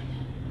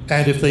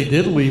 and if they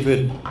did leave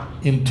it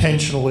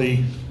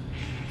intentionally,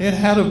 it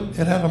had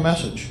a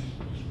message.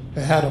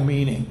 It had a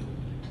meaning.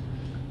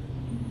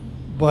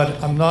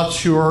 But I'm not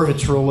sure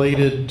it's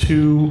related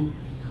to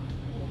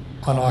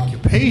an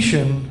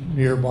occupation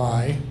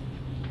nearby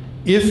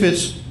if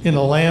it's in a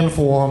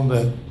landform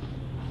that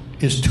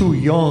is too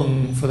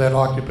young for that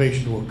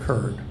occupation to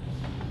occur.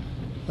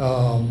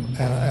 And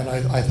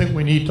I think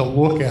we need to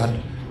look at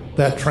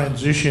that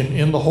transition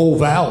in the whole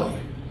valley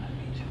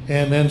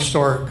and then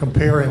start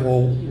comparing,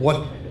 well,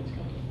 what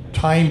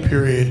time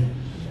period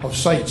of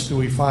sites do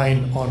we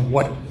find on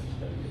what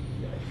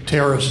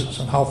terraces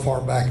and how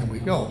far back can we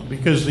go?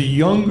 Because the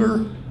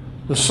younger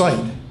the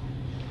site,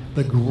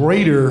 the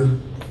greater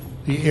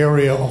the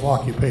area of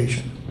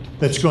occupation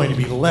that's going to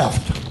be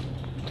left.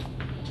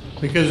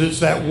 Because it's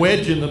that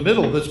wedge in the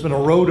middle that's been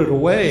eroded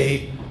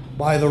away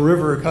by the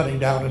river cutting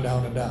down and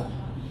down and down.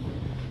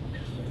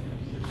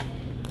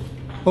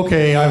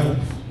 Okay, I've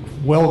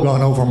well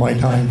gone over my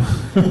time.